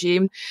Maduro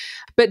regime.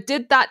 But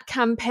did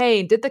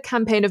the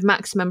campaign of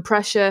maximum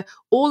pressure,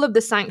 all of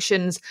the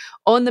sanctions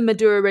on the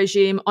Maduro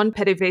regime, on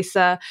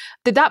PDVSA,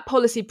 did that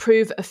policy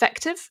prove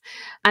effective?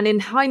 And in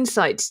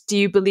hindsight, do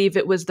you believe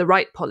it was the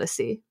right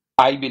policy?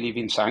 I believe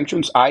in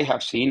sanctions. I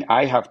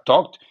have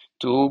talked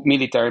to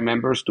military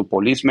members, to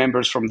police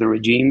members from the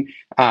regime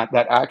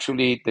that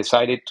actually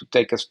decided to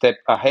take a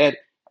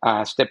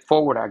step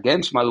forward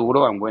against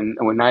Maduro. And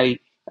when I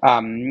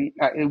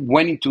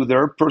went into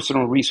their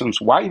personal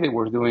reasons why they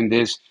were doing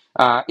this,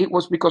 it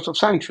was because of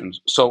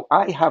sanctions. So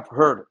I have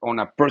heard on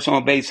a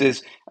personal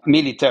basis,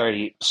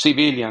 military,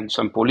 civilians,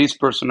 and police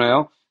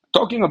personnel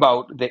talking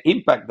about the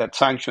impact that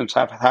sanctions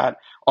have had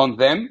on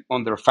them,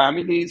 on their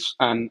families,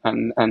 and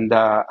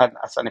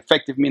as an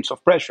effective means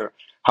of pressure.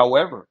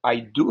 However, I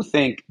do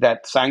think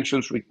that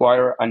sanctions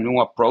require a new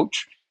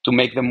approach to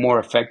make them more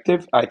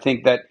effective. I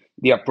think that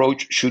the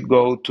approach should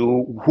go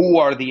to who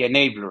are the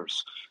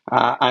enablers.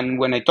 And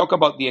when I talk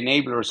about the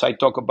enablers, I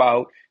talk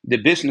about the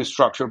business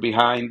structure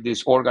behind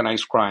this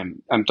organized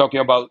crime. I'm talking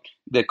about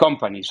the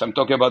companies. I'm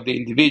talking about the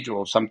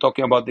individuals. I'm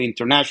talking about the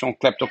international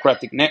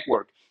kleptocratic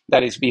network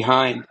that is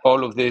behind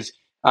all of this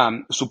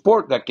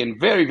support that can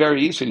very,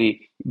 very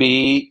easily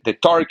be the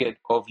target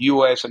of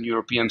US and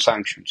European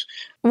sanctions.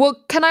 Well,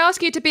 can I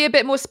ask you to be a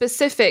bit more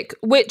specific?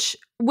 Which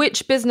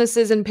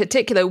businesses in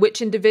particular,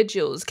 which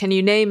individuals, can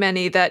you name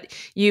any that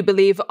you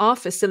believe are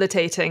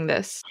facilitating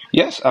this?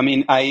 Yes, I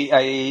mean,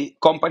 I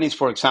companies,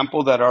 for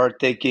example, that are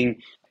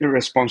taking the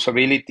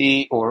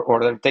responsibility or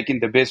they're taking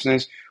the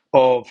business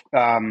of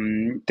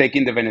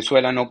taking the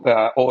Venezuelan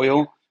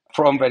oil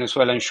from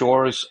Venezuelan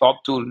shores up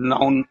to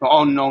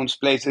unknown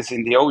places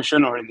in the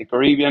ocean or in the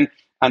Caribbean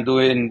and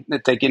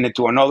taking it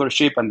to another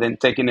ship and then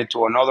taking it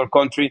to another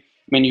country.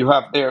 I mean, you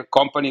have there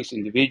companies,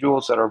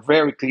 individuals that are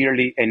very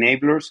clearly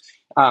enablers.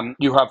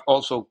 You have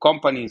also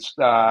companies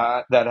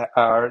that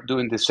are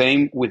doing the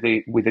same with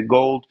the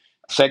gold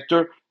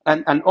sector.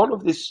 And all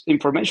of this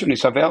information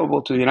is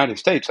available to the United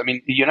States. I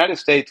mean, the United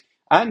States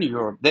and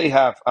Europe, they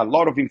have a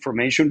lot of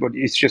information, but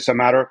it's just a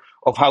matter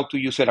of how to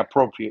use it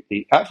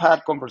appropriately. I've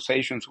had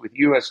conversations with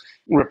U.S.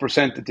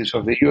 representatives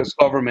of the U.S.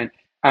 government,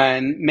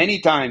 and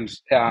many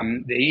times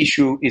the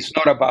issue is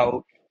not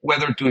about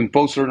whether to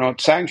impose or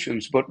not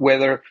sanctions, but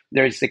whether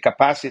there is the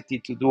capacity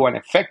to do an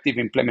effective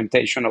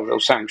implementation of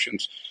those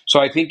sanctions. So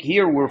I think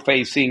here we're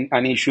facing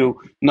an issue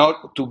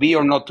not to be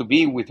or not to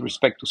be with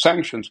respect to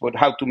sanctions, but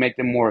how to make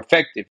them more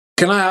effective.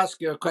 Can I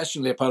ask you a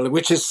question, Leopoldo,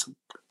 which is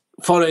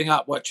following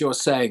up what you're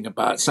saying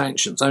about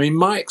sanctions? I mean,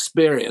 my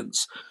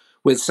experience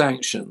with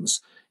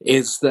sanctions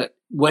is that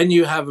when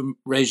you have a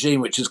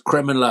regime which is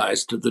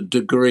criminalized to the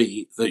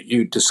degree that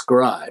you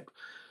describe,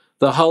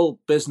 the whole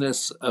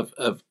business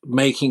of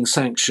making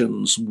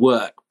sanctions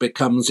work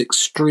becomes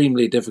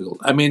extremely difficult.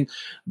 I mean,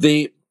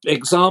 the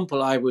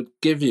example I would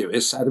give you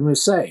is Saddam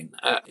Hussein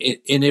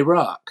in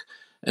Iraq.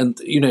 And,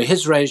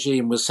 his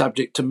regime was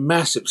subject to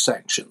massive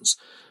sanctions,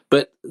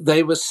 but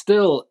they were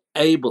still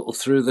able,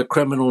 through the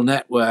criminal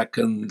network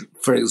and,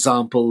 for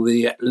example,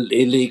 the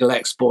illegal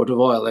export of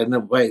oil in a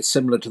way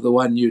similar to the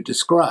one you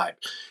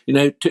described,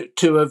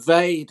 to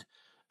evade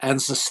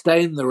and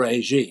sustain the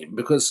regime,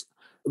 because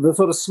the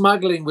sort of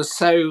smuggling was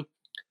so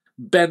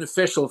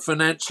beneficial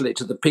financially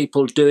to the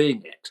people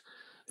doing it.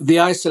 The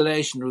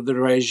isolation of the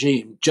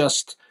regime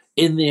just,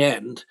 in the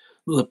end,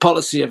 the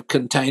policy of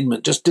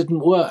containment just didn't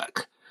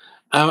work.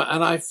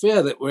 And I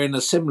fear that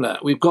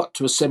we've got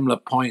to a similar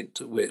point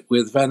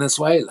with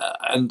Venezuela.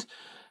 And,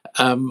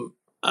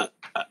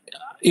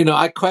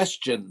 I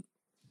question,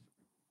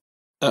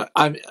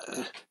 I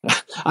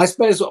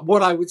suppose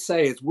what I would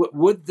say is,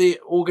 would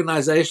the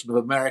Organization of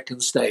American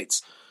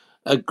States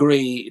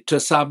agree to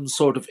some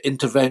sort of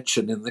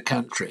intervention in the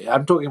country?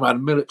 I'm talking about a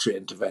military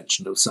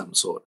intervention of some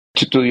sort.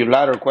 To your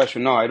latter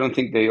question, no, I don't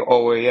think the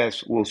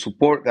OAS will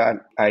support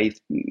that. I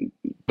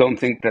don't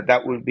think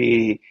that would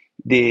be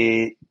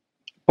the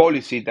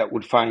policy that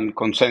would find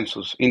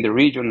consensus in the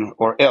region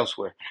or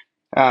elsewhere.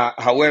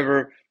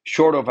 However,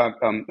 short of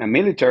a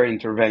military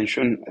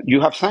intervention,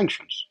 you have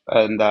sanctions,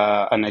 and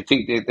I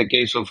think the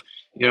case of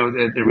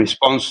the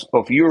response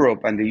of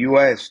Europe and the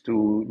U.S.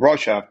 to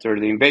Russia after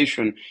the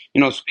invasion,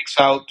 speaks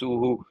out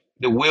to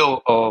the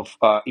will of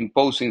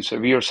imposing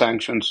severe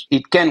sanctions.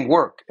 It can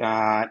work,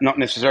 not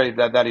necessarily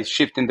that is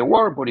shifting the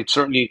war, but it's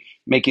certainly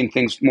making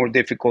things more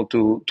difficult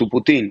to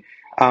put in.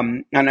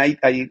 And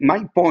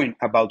my point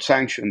about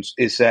sanctions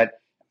is that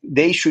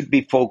they should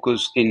be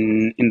focused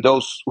in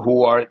those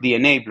who are the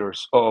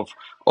enablers of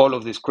all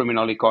of this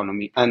criminal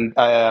economy. And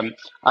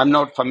I'm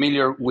not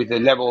familiar with the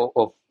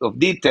level of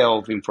detail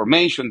of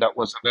information that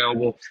was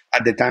available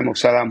at the time of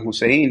Saddam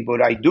Hussein,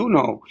 but I do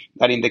know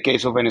that in the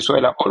case of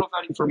Venezuela, all of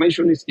that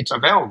information it's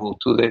available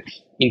to the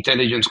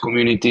intelligence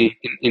community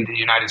in the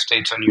United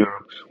States and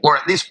Europe, or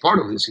at least part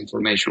of this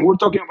information. We're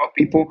talking about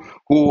people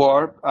who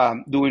are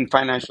doing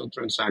financial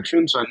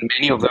transactions, and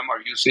many of them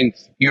are using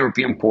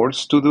European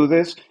ports to do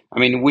this. I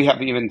mean, we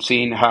have even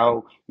seen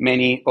how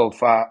many of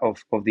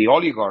the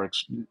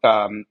oligarchs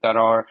that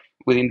are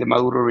within the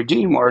Maduro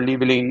regime are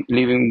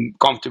living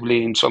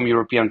comfortably in some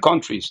European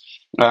countries.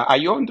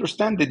 I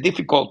understand the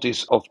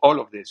difficulties of all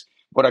of this,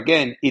 but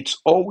again, it's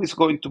always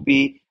going to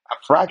be a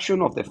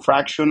fraction of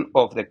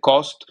the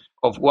cost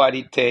of what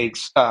it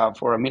takes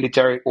for a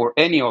military or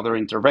any other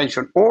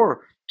intervention, or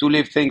to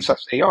leave things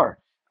as they are.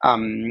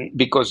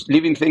 Because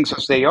leaving things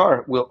as they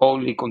are will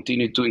only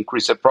continue to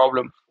increase the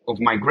problem of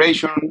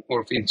migration,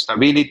 of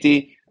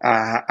instability,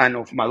 and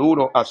of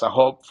Maduro as a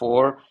hub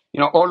for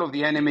all of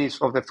the enemies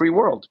of the free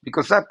world.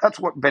 Because that's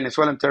what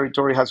Venezuelan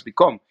territory has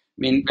become. I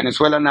mean,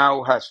 Venezuela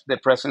now has the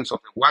presence of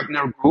the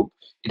Wagner Group.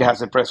 It has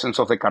the presence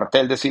of the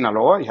Cartel de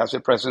Sinaloa. It has the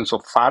presence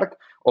of FARC,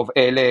 of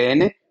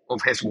ELN,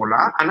 of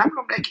Hezbollah. And I'm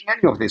not making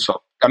any of this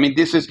up. I mean,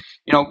 this is,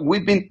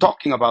 we've been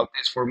talking about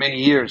this for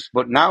many years,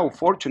 but now,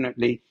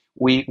 fortunately,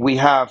 we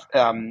have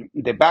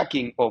the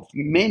backing of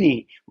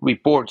many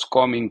reports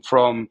coming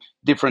from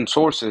different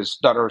sources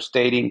that are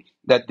stating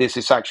that this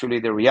is actually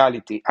the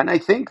reality. And I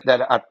think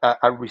that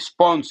a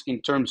response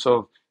in terms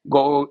of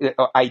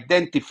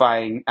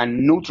identifying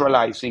and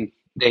neutralizing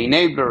the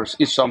enablers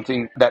is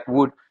something that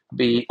would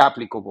be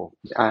applicable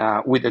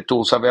with the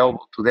tools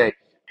available today.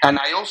 And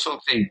I also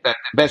think that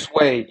the best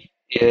way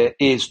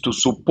is to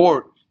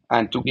support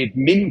and to give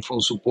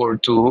meaningful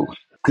support to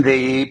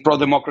the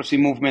pro-democracy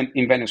movement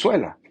in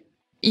Venezuela.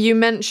 You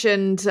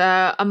mentioned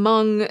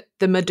among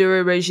the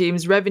Maduro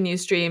regime's revenue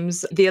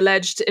streams, the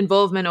alleged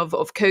involvement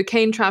of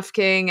cocaine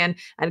trafficking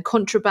and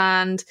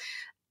contraband,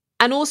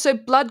 and also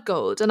blood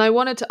gold. And I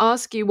wanted to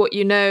ask you what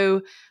you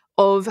know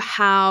of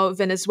how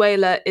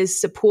Venezuela is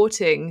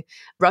supporting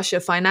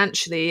Russia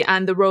financially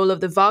and the role of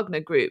the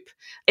Wagner Group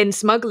in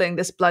smuggling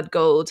this blood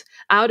gold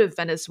out of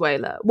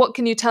Venezuela. What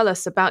can you tell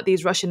us about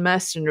these Russian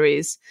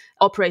mercenaries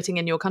operating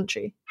in your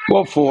country?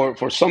 Well,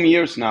 for some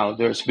years now,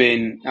 there's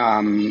been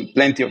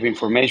plenty of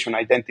information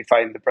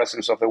identifying the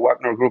presence of the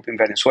Wagner Group in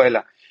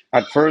Venezuela.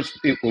 At first,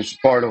 it was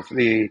part of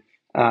the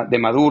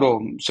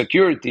Maduro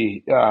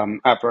security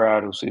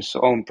apparatus, his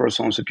own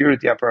personal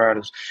security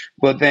apparatus,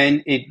 but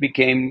then it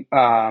became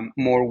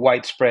more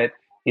widespread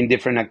in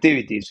different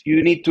activities.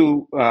 You need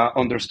to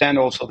understand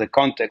also the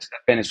context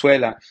that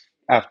Venezuela,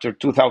 after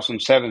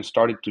 2007,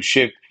 started to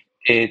shift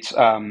its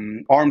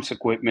arms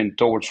equipment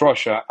towards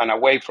Russia and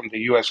away from the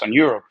U.S. and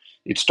Europe.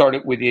 It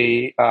started with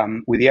the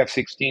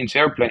F-16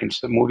 airplanes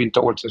moving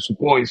towards the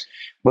Sukhois,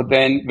 but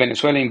then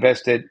Venezuela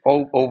invested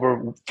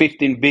over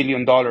 $15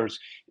 billion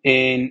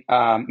in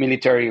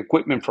military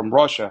equipment from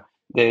Russia.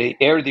 The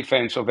air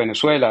defense of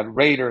Venezuela,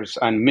 radars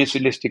and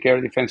missilistic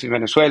air defense in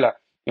Venezuela,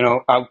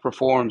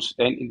 outperforms,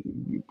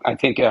 I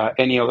think,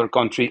 any other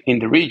country in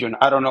the region.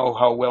 I don't know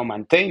how well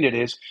maintained it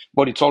is,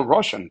 but it's all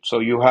Russian. So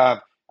you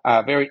have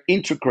a very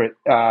intricate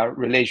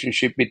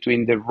relationship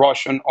between the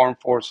Russian armed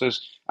forces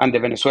and the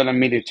Venezuelan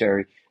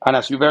military. And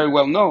as you very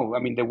well know, I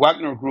mean, the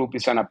Wagner Group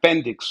is an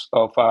appendix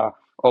of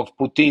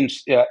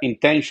Putin's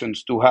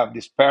intentions to have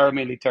this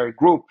paramilitary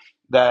group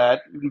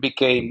that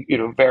became,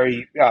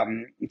 very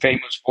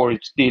famous for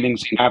its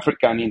dealings in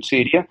Africa and in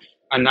Syria.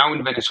 And now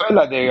in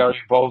Venezuela, they are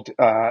involved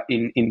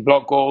in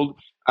block gold.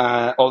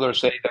 Others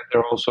say that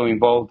they're also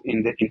involved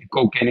in the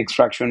cocaine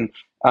extraction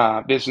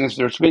business.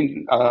 There's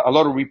been a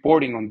lot of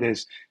reporting on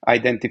this,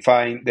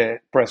 identifying the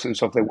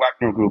presence of the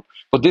Wagner Group.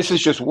 But this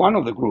is just one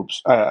of the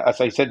groups. As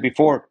I said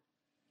before,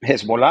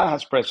 Hezbollah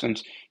has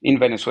presence in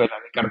Venezuela.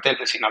 The Cartel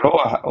de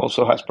Sinaloa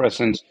also has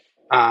presence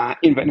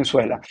in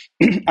Venezuela.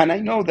 And I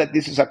know that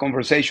this is a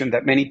conversation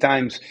that many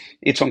times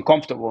it's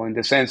uncomfortable in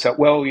the sense that,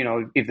 well,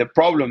 if the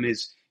problem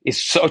is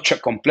such a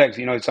complex,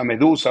 it's a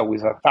Medusa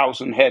with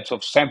 1,000 heads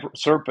of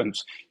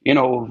serpents,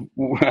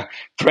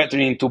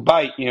 threatening to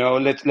bite,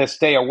 let's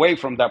stay away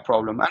from that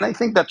problem. And I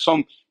think that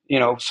some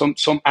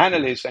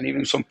analysts and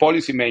even some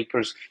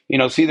policymakers,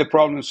 see the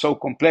problem so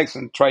complex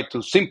and try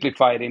to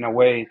simplify it in a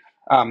way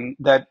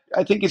that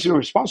I think is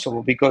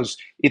irresponsible, because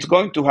it's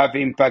going to have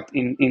impact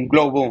in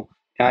global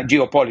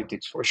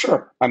geopolitics for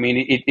sure. I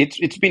mean,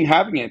 it's been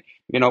having it.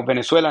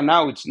 Venezuela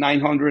now, it's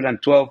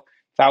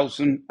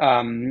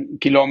 912,000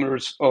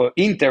 kilometers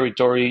in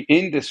territory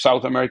in the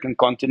South American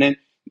continent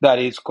that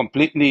is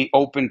completely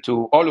open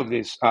to all of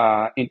these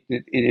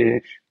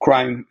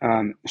crime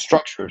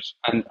structures.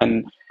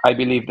 And I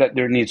believe that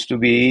there needs to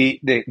be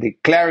the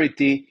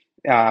clarity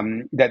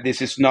that this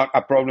is not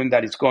a problem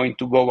that is going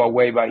to go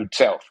away by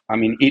itself. I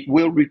mean, it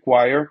will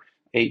require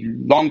a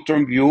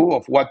long-term view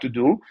of what to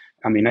do.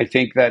 I mean, I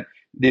think that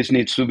this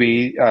needs to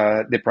be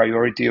the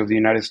priority of the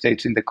United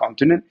States in the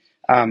continent.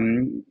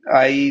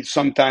 I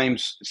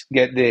sometimes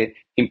get the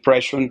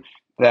impression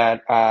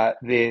that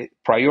the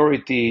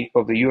priority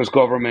of the U.S.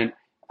 government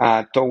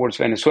towards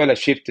Venezuela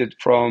shifted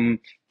from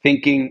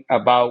thinking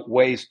about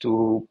ways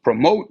to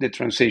promote the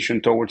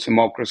transition towards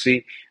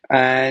democracy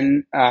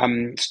and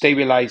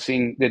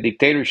stabilizing the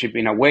dictatorship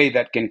in a way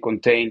that can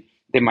contain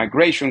the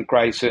migration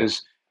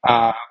crisis,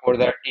 or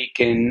that it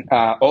can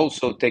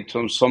also take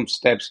some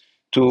steps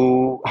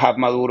to have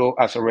Maduro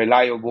as a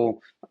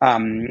reliable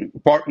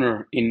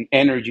partner in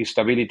energy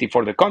stability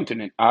for the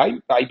continent. I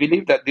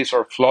believe that these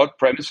are flawed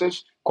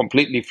premises,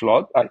 completely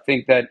flawed. I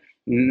think that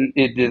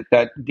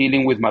that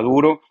dealing with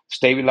Maduro,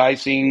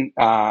 stabilizing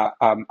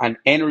an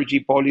energy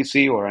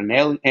policy or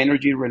an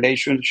energy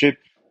relationship,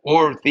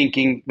 or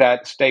thinking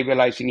that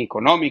stabilizing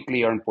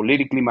economically or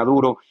politically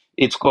Maduro,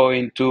 it's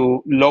going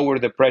to lower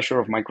the pressure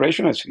of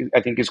migration,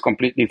 I think is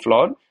completely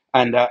flawed.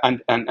 And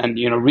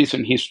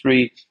recent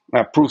history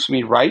proves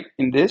me right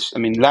in this. I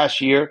mean,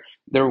 last year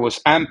there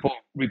was ample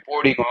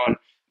reporting on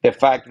the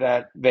fact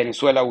that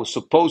Venezuela was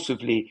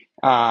supposedly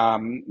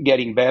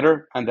getting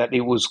better and that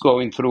it was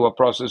going through a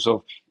process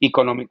of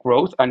economic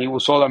growth, and it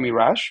was all a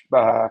mirage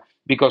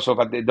because of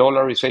the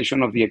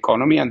dollarization of the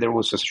economy, and there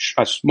was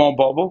a small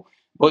bubble.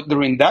 But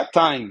during that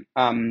time,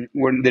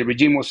 when the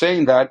regime was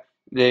saying that,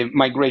 the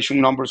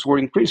migration numbers were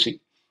increasing.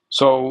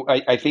 So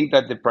I think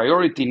that the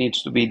priority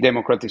needs to be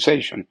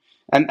democratization.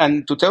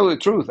 And to tell the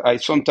truth, I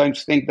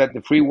sometimes think that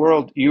the free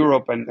world,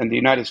 Europe and the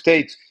United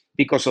States,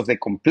 because of the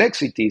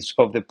complexities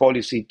of the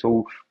policy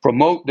to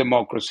promote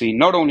democracy,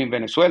 not only in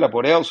Venezuela,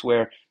 but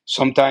elsewhere,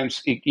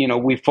 sometimes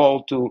we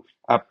fall to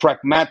a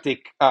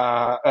pragmatic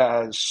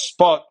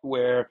spot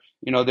where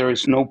there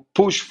is no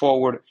push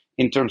forward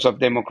in terms of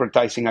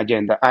democratizing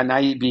agenda. And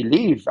I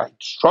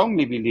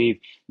strongly believe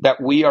that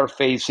we are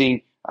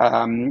facing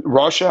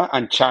Russia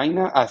and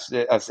China as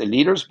the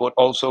leaders, but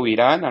also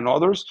Iran and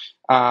others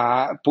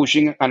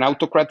pushing an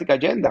autocratic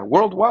agenda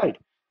worldwide.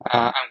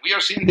 And we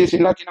are seeing this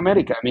in Latin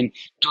America. I mean,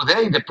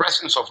 today the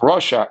presence of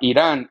Russia,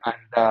 Iran,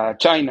 and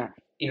China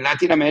in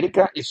Latin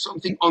America is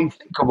something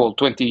unthinkable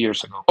 20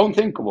 years ago.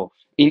 Unthinkable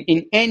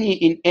in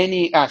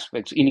any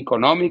aspects, in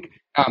economic,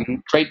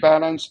 trade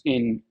balance,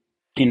 in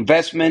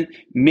investment,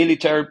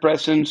 military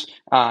presence,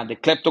 the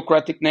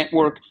kleptocratic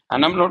network.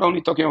 And I'm not only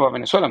talking about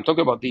Venezuela, I'm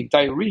talking about the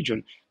entire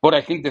region. But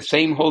I think the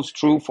same holds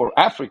true for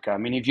Africa. I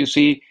mean, if you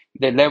see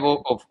the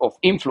level of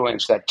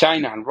influence that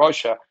China and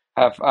Russia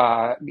have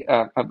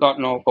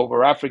gotten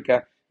over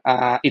Africa,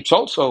 it's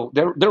also,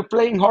 they're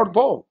playing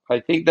hardball. I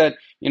think that,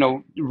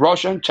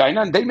 Russia and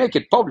China, and they make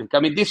it public.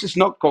 I mean, this is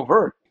not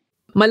covert.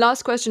 My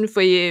last question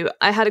for you.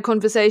 I had a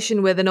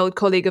conversation with an old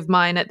colleague of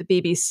mine at the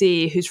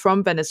BBC who's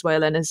from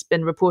Venezuela and has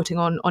been reporting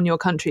on your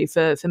country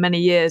for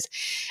many years.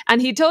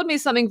 And he told me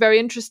something very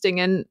interesting,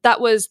 and that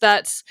was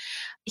that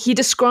he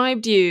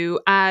described you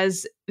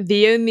as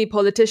the only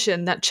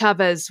politician that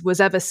Chavez was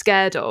ever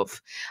scared of.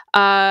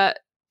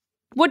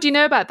 What do you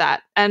know about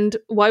that? And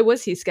why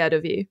was he scared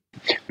of you?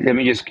 Let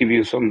me just give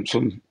you some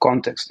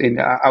context.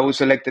 I was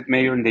elected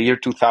mayor in the year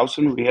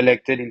 2000,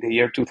 re-elected in the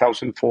year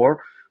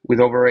 2004 with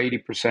over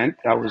 80%.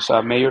 I was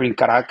mayor in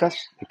Caracas,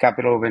 the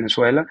capital of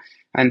Venezuela.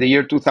 And the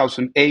year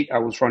 2008, I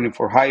was running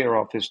for higher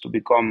office to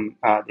become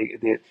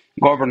the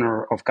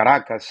governor of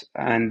Caracas,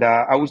 and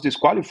I was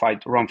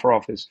disqualified to run for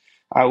office.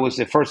 I was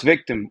the first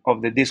victim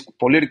of the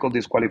political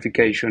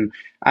disqualification,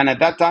 and at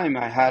that time,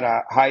 I had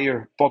a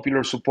higher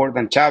popular support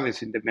than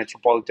Chavez in the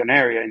metropolitan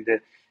area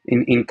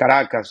in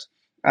Caracas.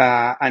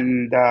 I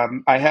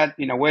had,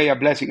 in a way, a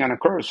blessing and a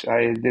curse.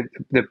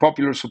 The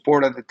popular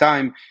support at the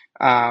time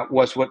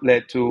was what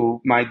led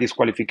to my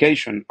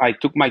disqualification. I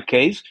took my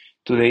case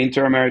to the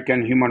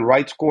Inter-American Human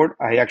Rights Court.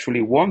 I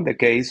actually won the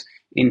case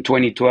in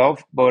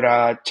 2012, but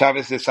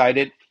Chavez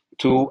decided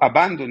to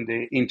abandon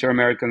the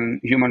Inter-American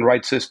human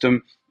rights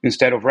system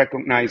instead of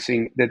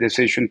recognizing the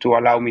decision to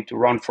allow me to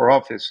run for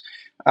office.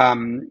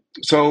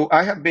 So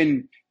I have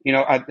been,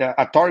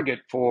 a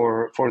target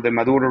for the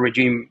Maduro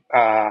regime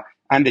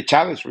and the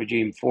Chavez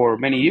regime for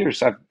many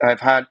years. I've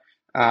had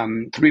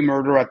 3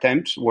 murder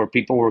attempts where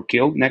people were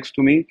killed next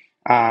to me.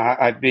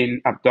 I've been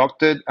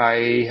abducted.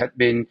 I have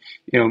been,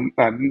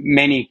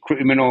 many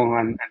criminal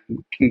and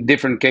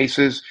different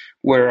cases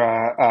where,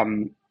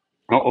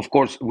 of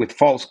course, with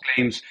false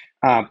claims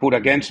put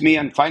against me.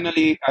 And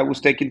finally, I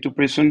was taken to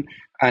prison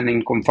and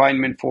in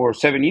confinement for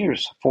 7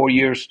 years, 4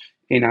 years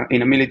in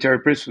a military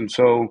prison.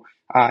 So,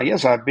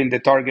 yes, I've been the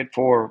target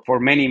for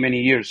many,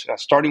 many years,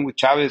 starting with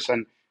Chavez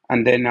and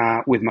then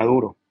with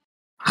Maduro.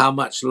 How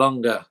much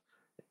longer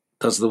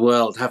does the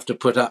world have to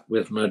put up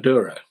with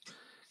Maduro?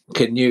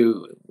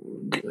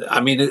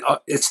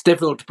 It's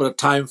difficult to put a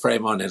time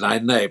frame on it, I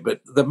know,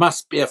 but there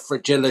must be a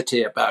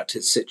fragility about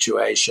his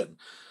situation,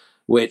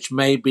 which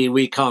maybe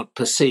we can't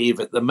perceive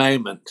at the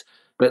moment.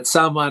 But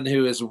someone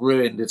who has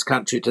ruined his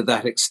country to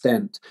that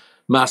extent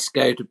must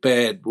go to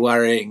bed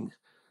worrying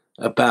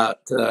about,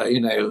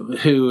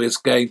 who is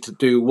going to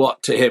do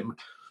what to him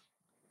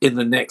in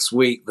the next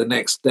week, the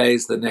next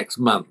days, the next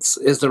months.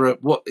 Is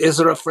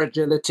there a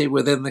fragility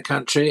within the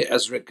country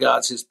as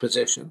regards his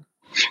position?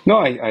 No,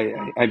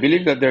 I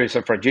believe that there is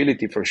a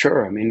fragility for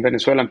sure. I mean,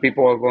 Venezuelan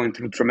people are going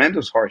through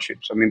tremendous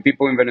hardships. I mean,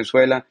 people in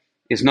Venezuela,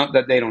 it's not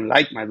that they don't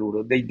like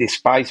Maduro, they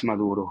despise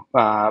Maduro.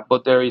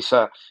 But there is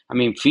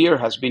fear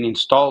has been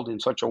installed in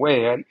such a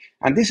way.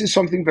 And this is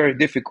something very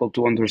difficult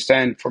to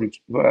understand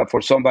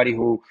for somebody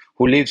who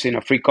lives in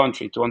a free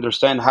country, to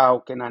understand how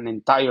can an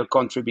entire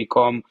country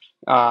become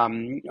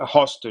a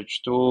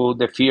hostage to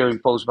the fear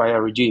imposed by a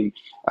regime.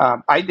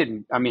 I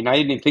didn't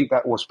think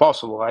that was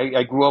possible.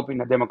 I grew up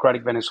in a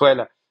democratic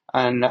Venezuela.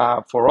 And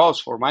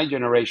for my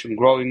generation,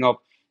 growing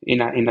up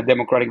in a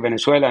democratic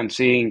Venezuela and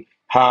seeing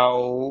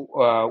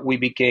how we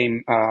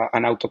became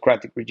an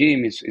autocratic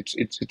regime,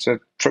 it's a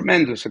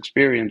tremendous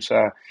experience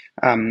that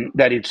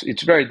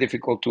it's very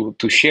difficult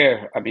to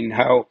share. I mean,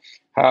 how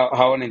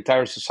an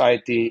entire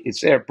society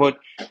is there. But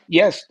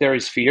yes, there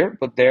is fear,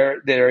 but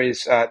there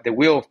is the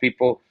will of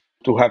people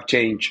to have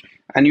change.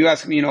 And you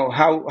ask me,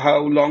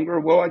 how longer?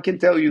 Well, I can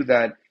tell you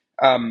that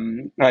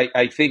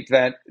I think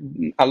that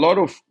a lot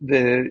of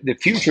the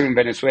future in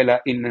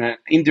Venezuela, in an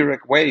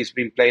indirect way, is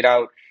being played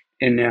out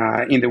in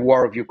the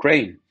war of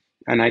Ukraine.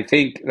 And I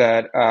think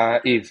that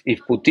if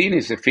Putin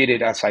is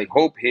defeated, as I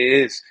hope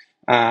he is,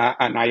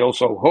 and I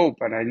also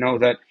hope, and I know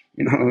that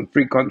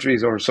free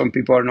countries or some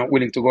people are not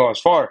willing to go as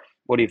far,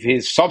 but if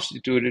he's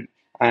substituted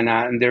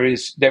and there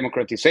is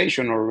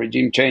democratization or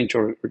regime change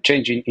or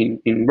change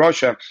in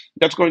Russia,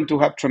 that's going to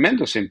have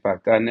tremendous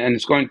impact, and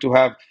it's going to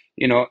have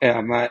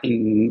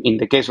in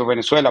the case of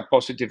Venezuela,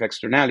 positive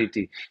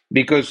externality.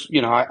 Because,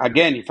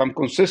 again, if I'm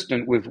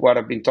consistent with what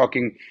I've been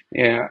talking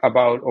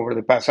about over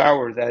the past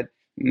hour, that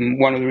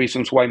one of the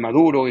reasons why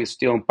Maduro is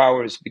still in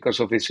power is because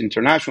of his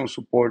international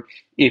support.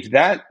 If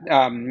that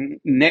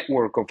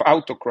network of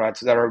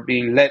autocrats that are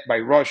being led by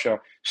Russia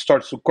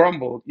starts to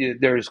crumble,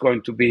 there is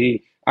going to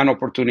be an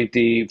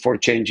opportunity for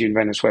change in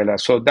Venezuela.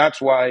 So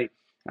that's why,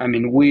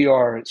 we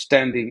are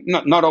standing,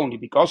 not only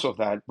because of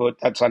that, but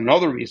that's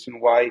another reason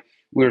why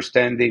we're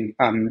standing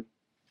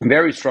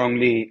very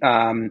strongly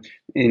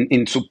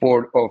in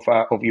support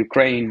of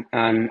Ukraine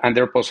and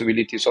their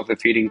possibilities of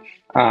defeating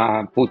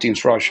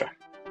Putin's Russia.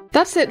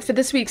 That's it for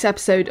this week's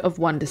episode of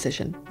One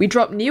Decision. We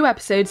drop new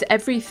episodes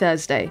every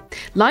Thursday.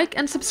 Like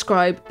and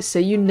subscribe so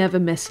you never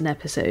miss an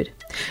episode.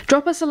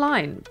 Drop us a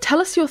line.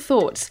 Tell us your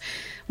thoughts.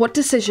 What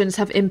decisions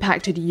have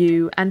impacted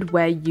you and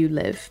where you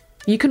live?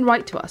 You can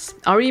write to us.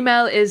 Our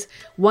email is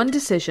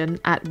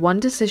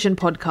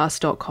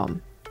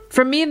onedecision@onedecisionpodcast.com.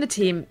 From me and the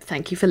team,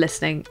 thank you for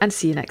listening and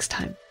see you next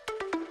time.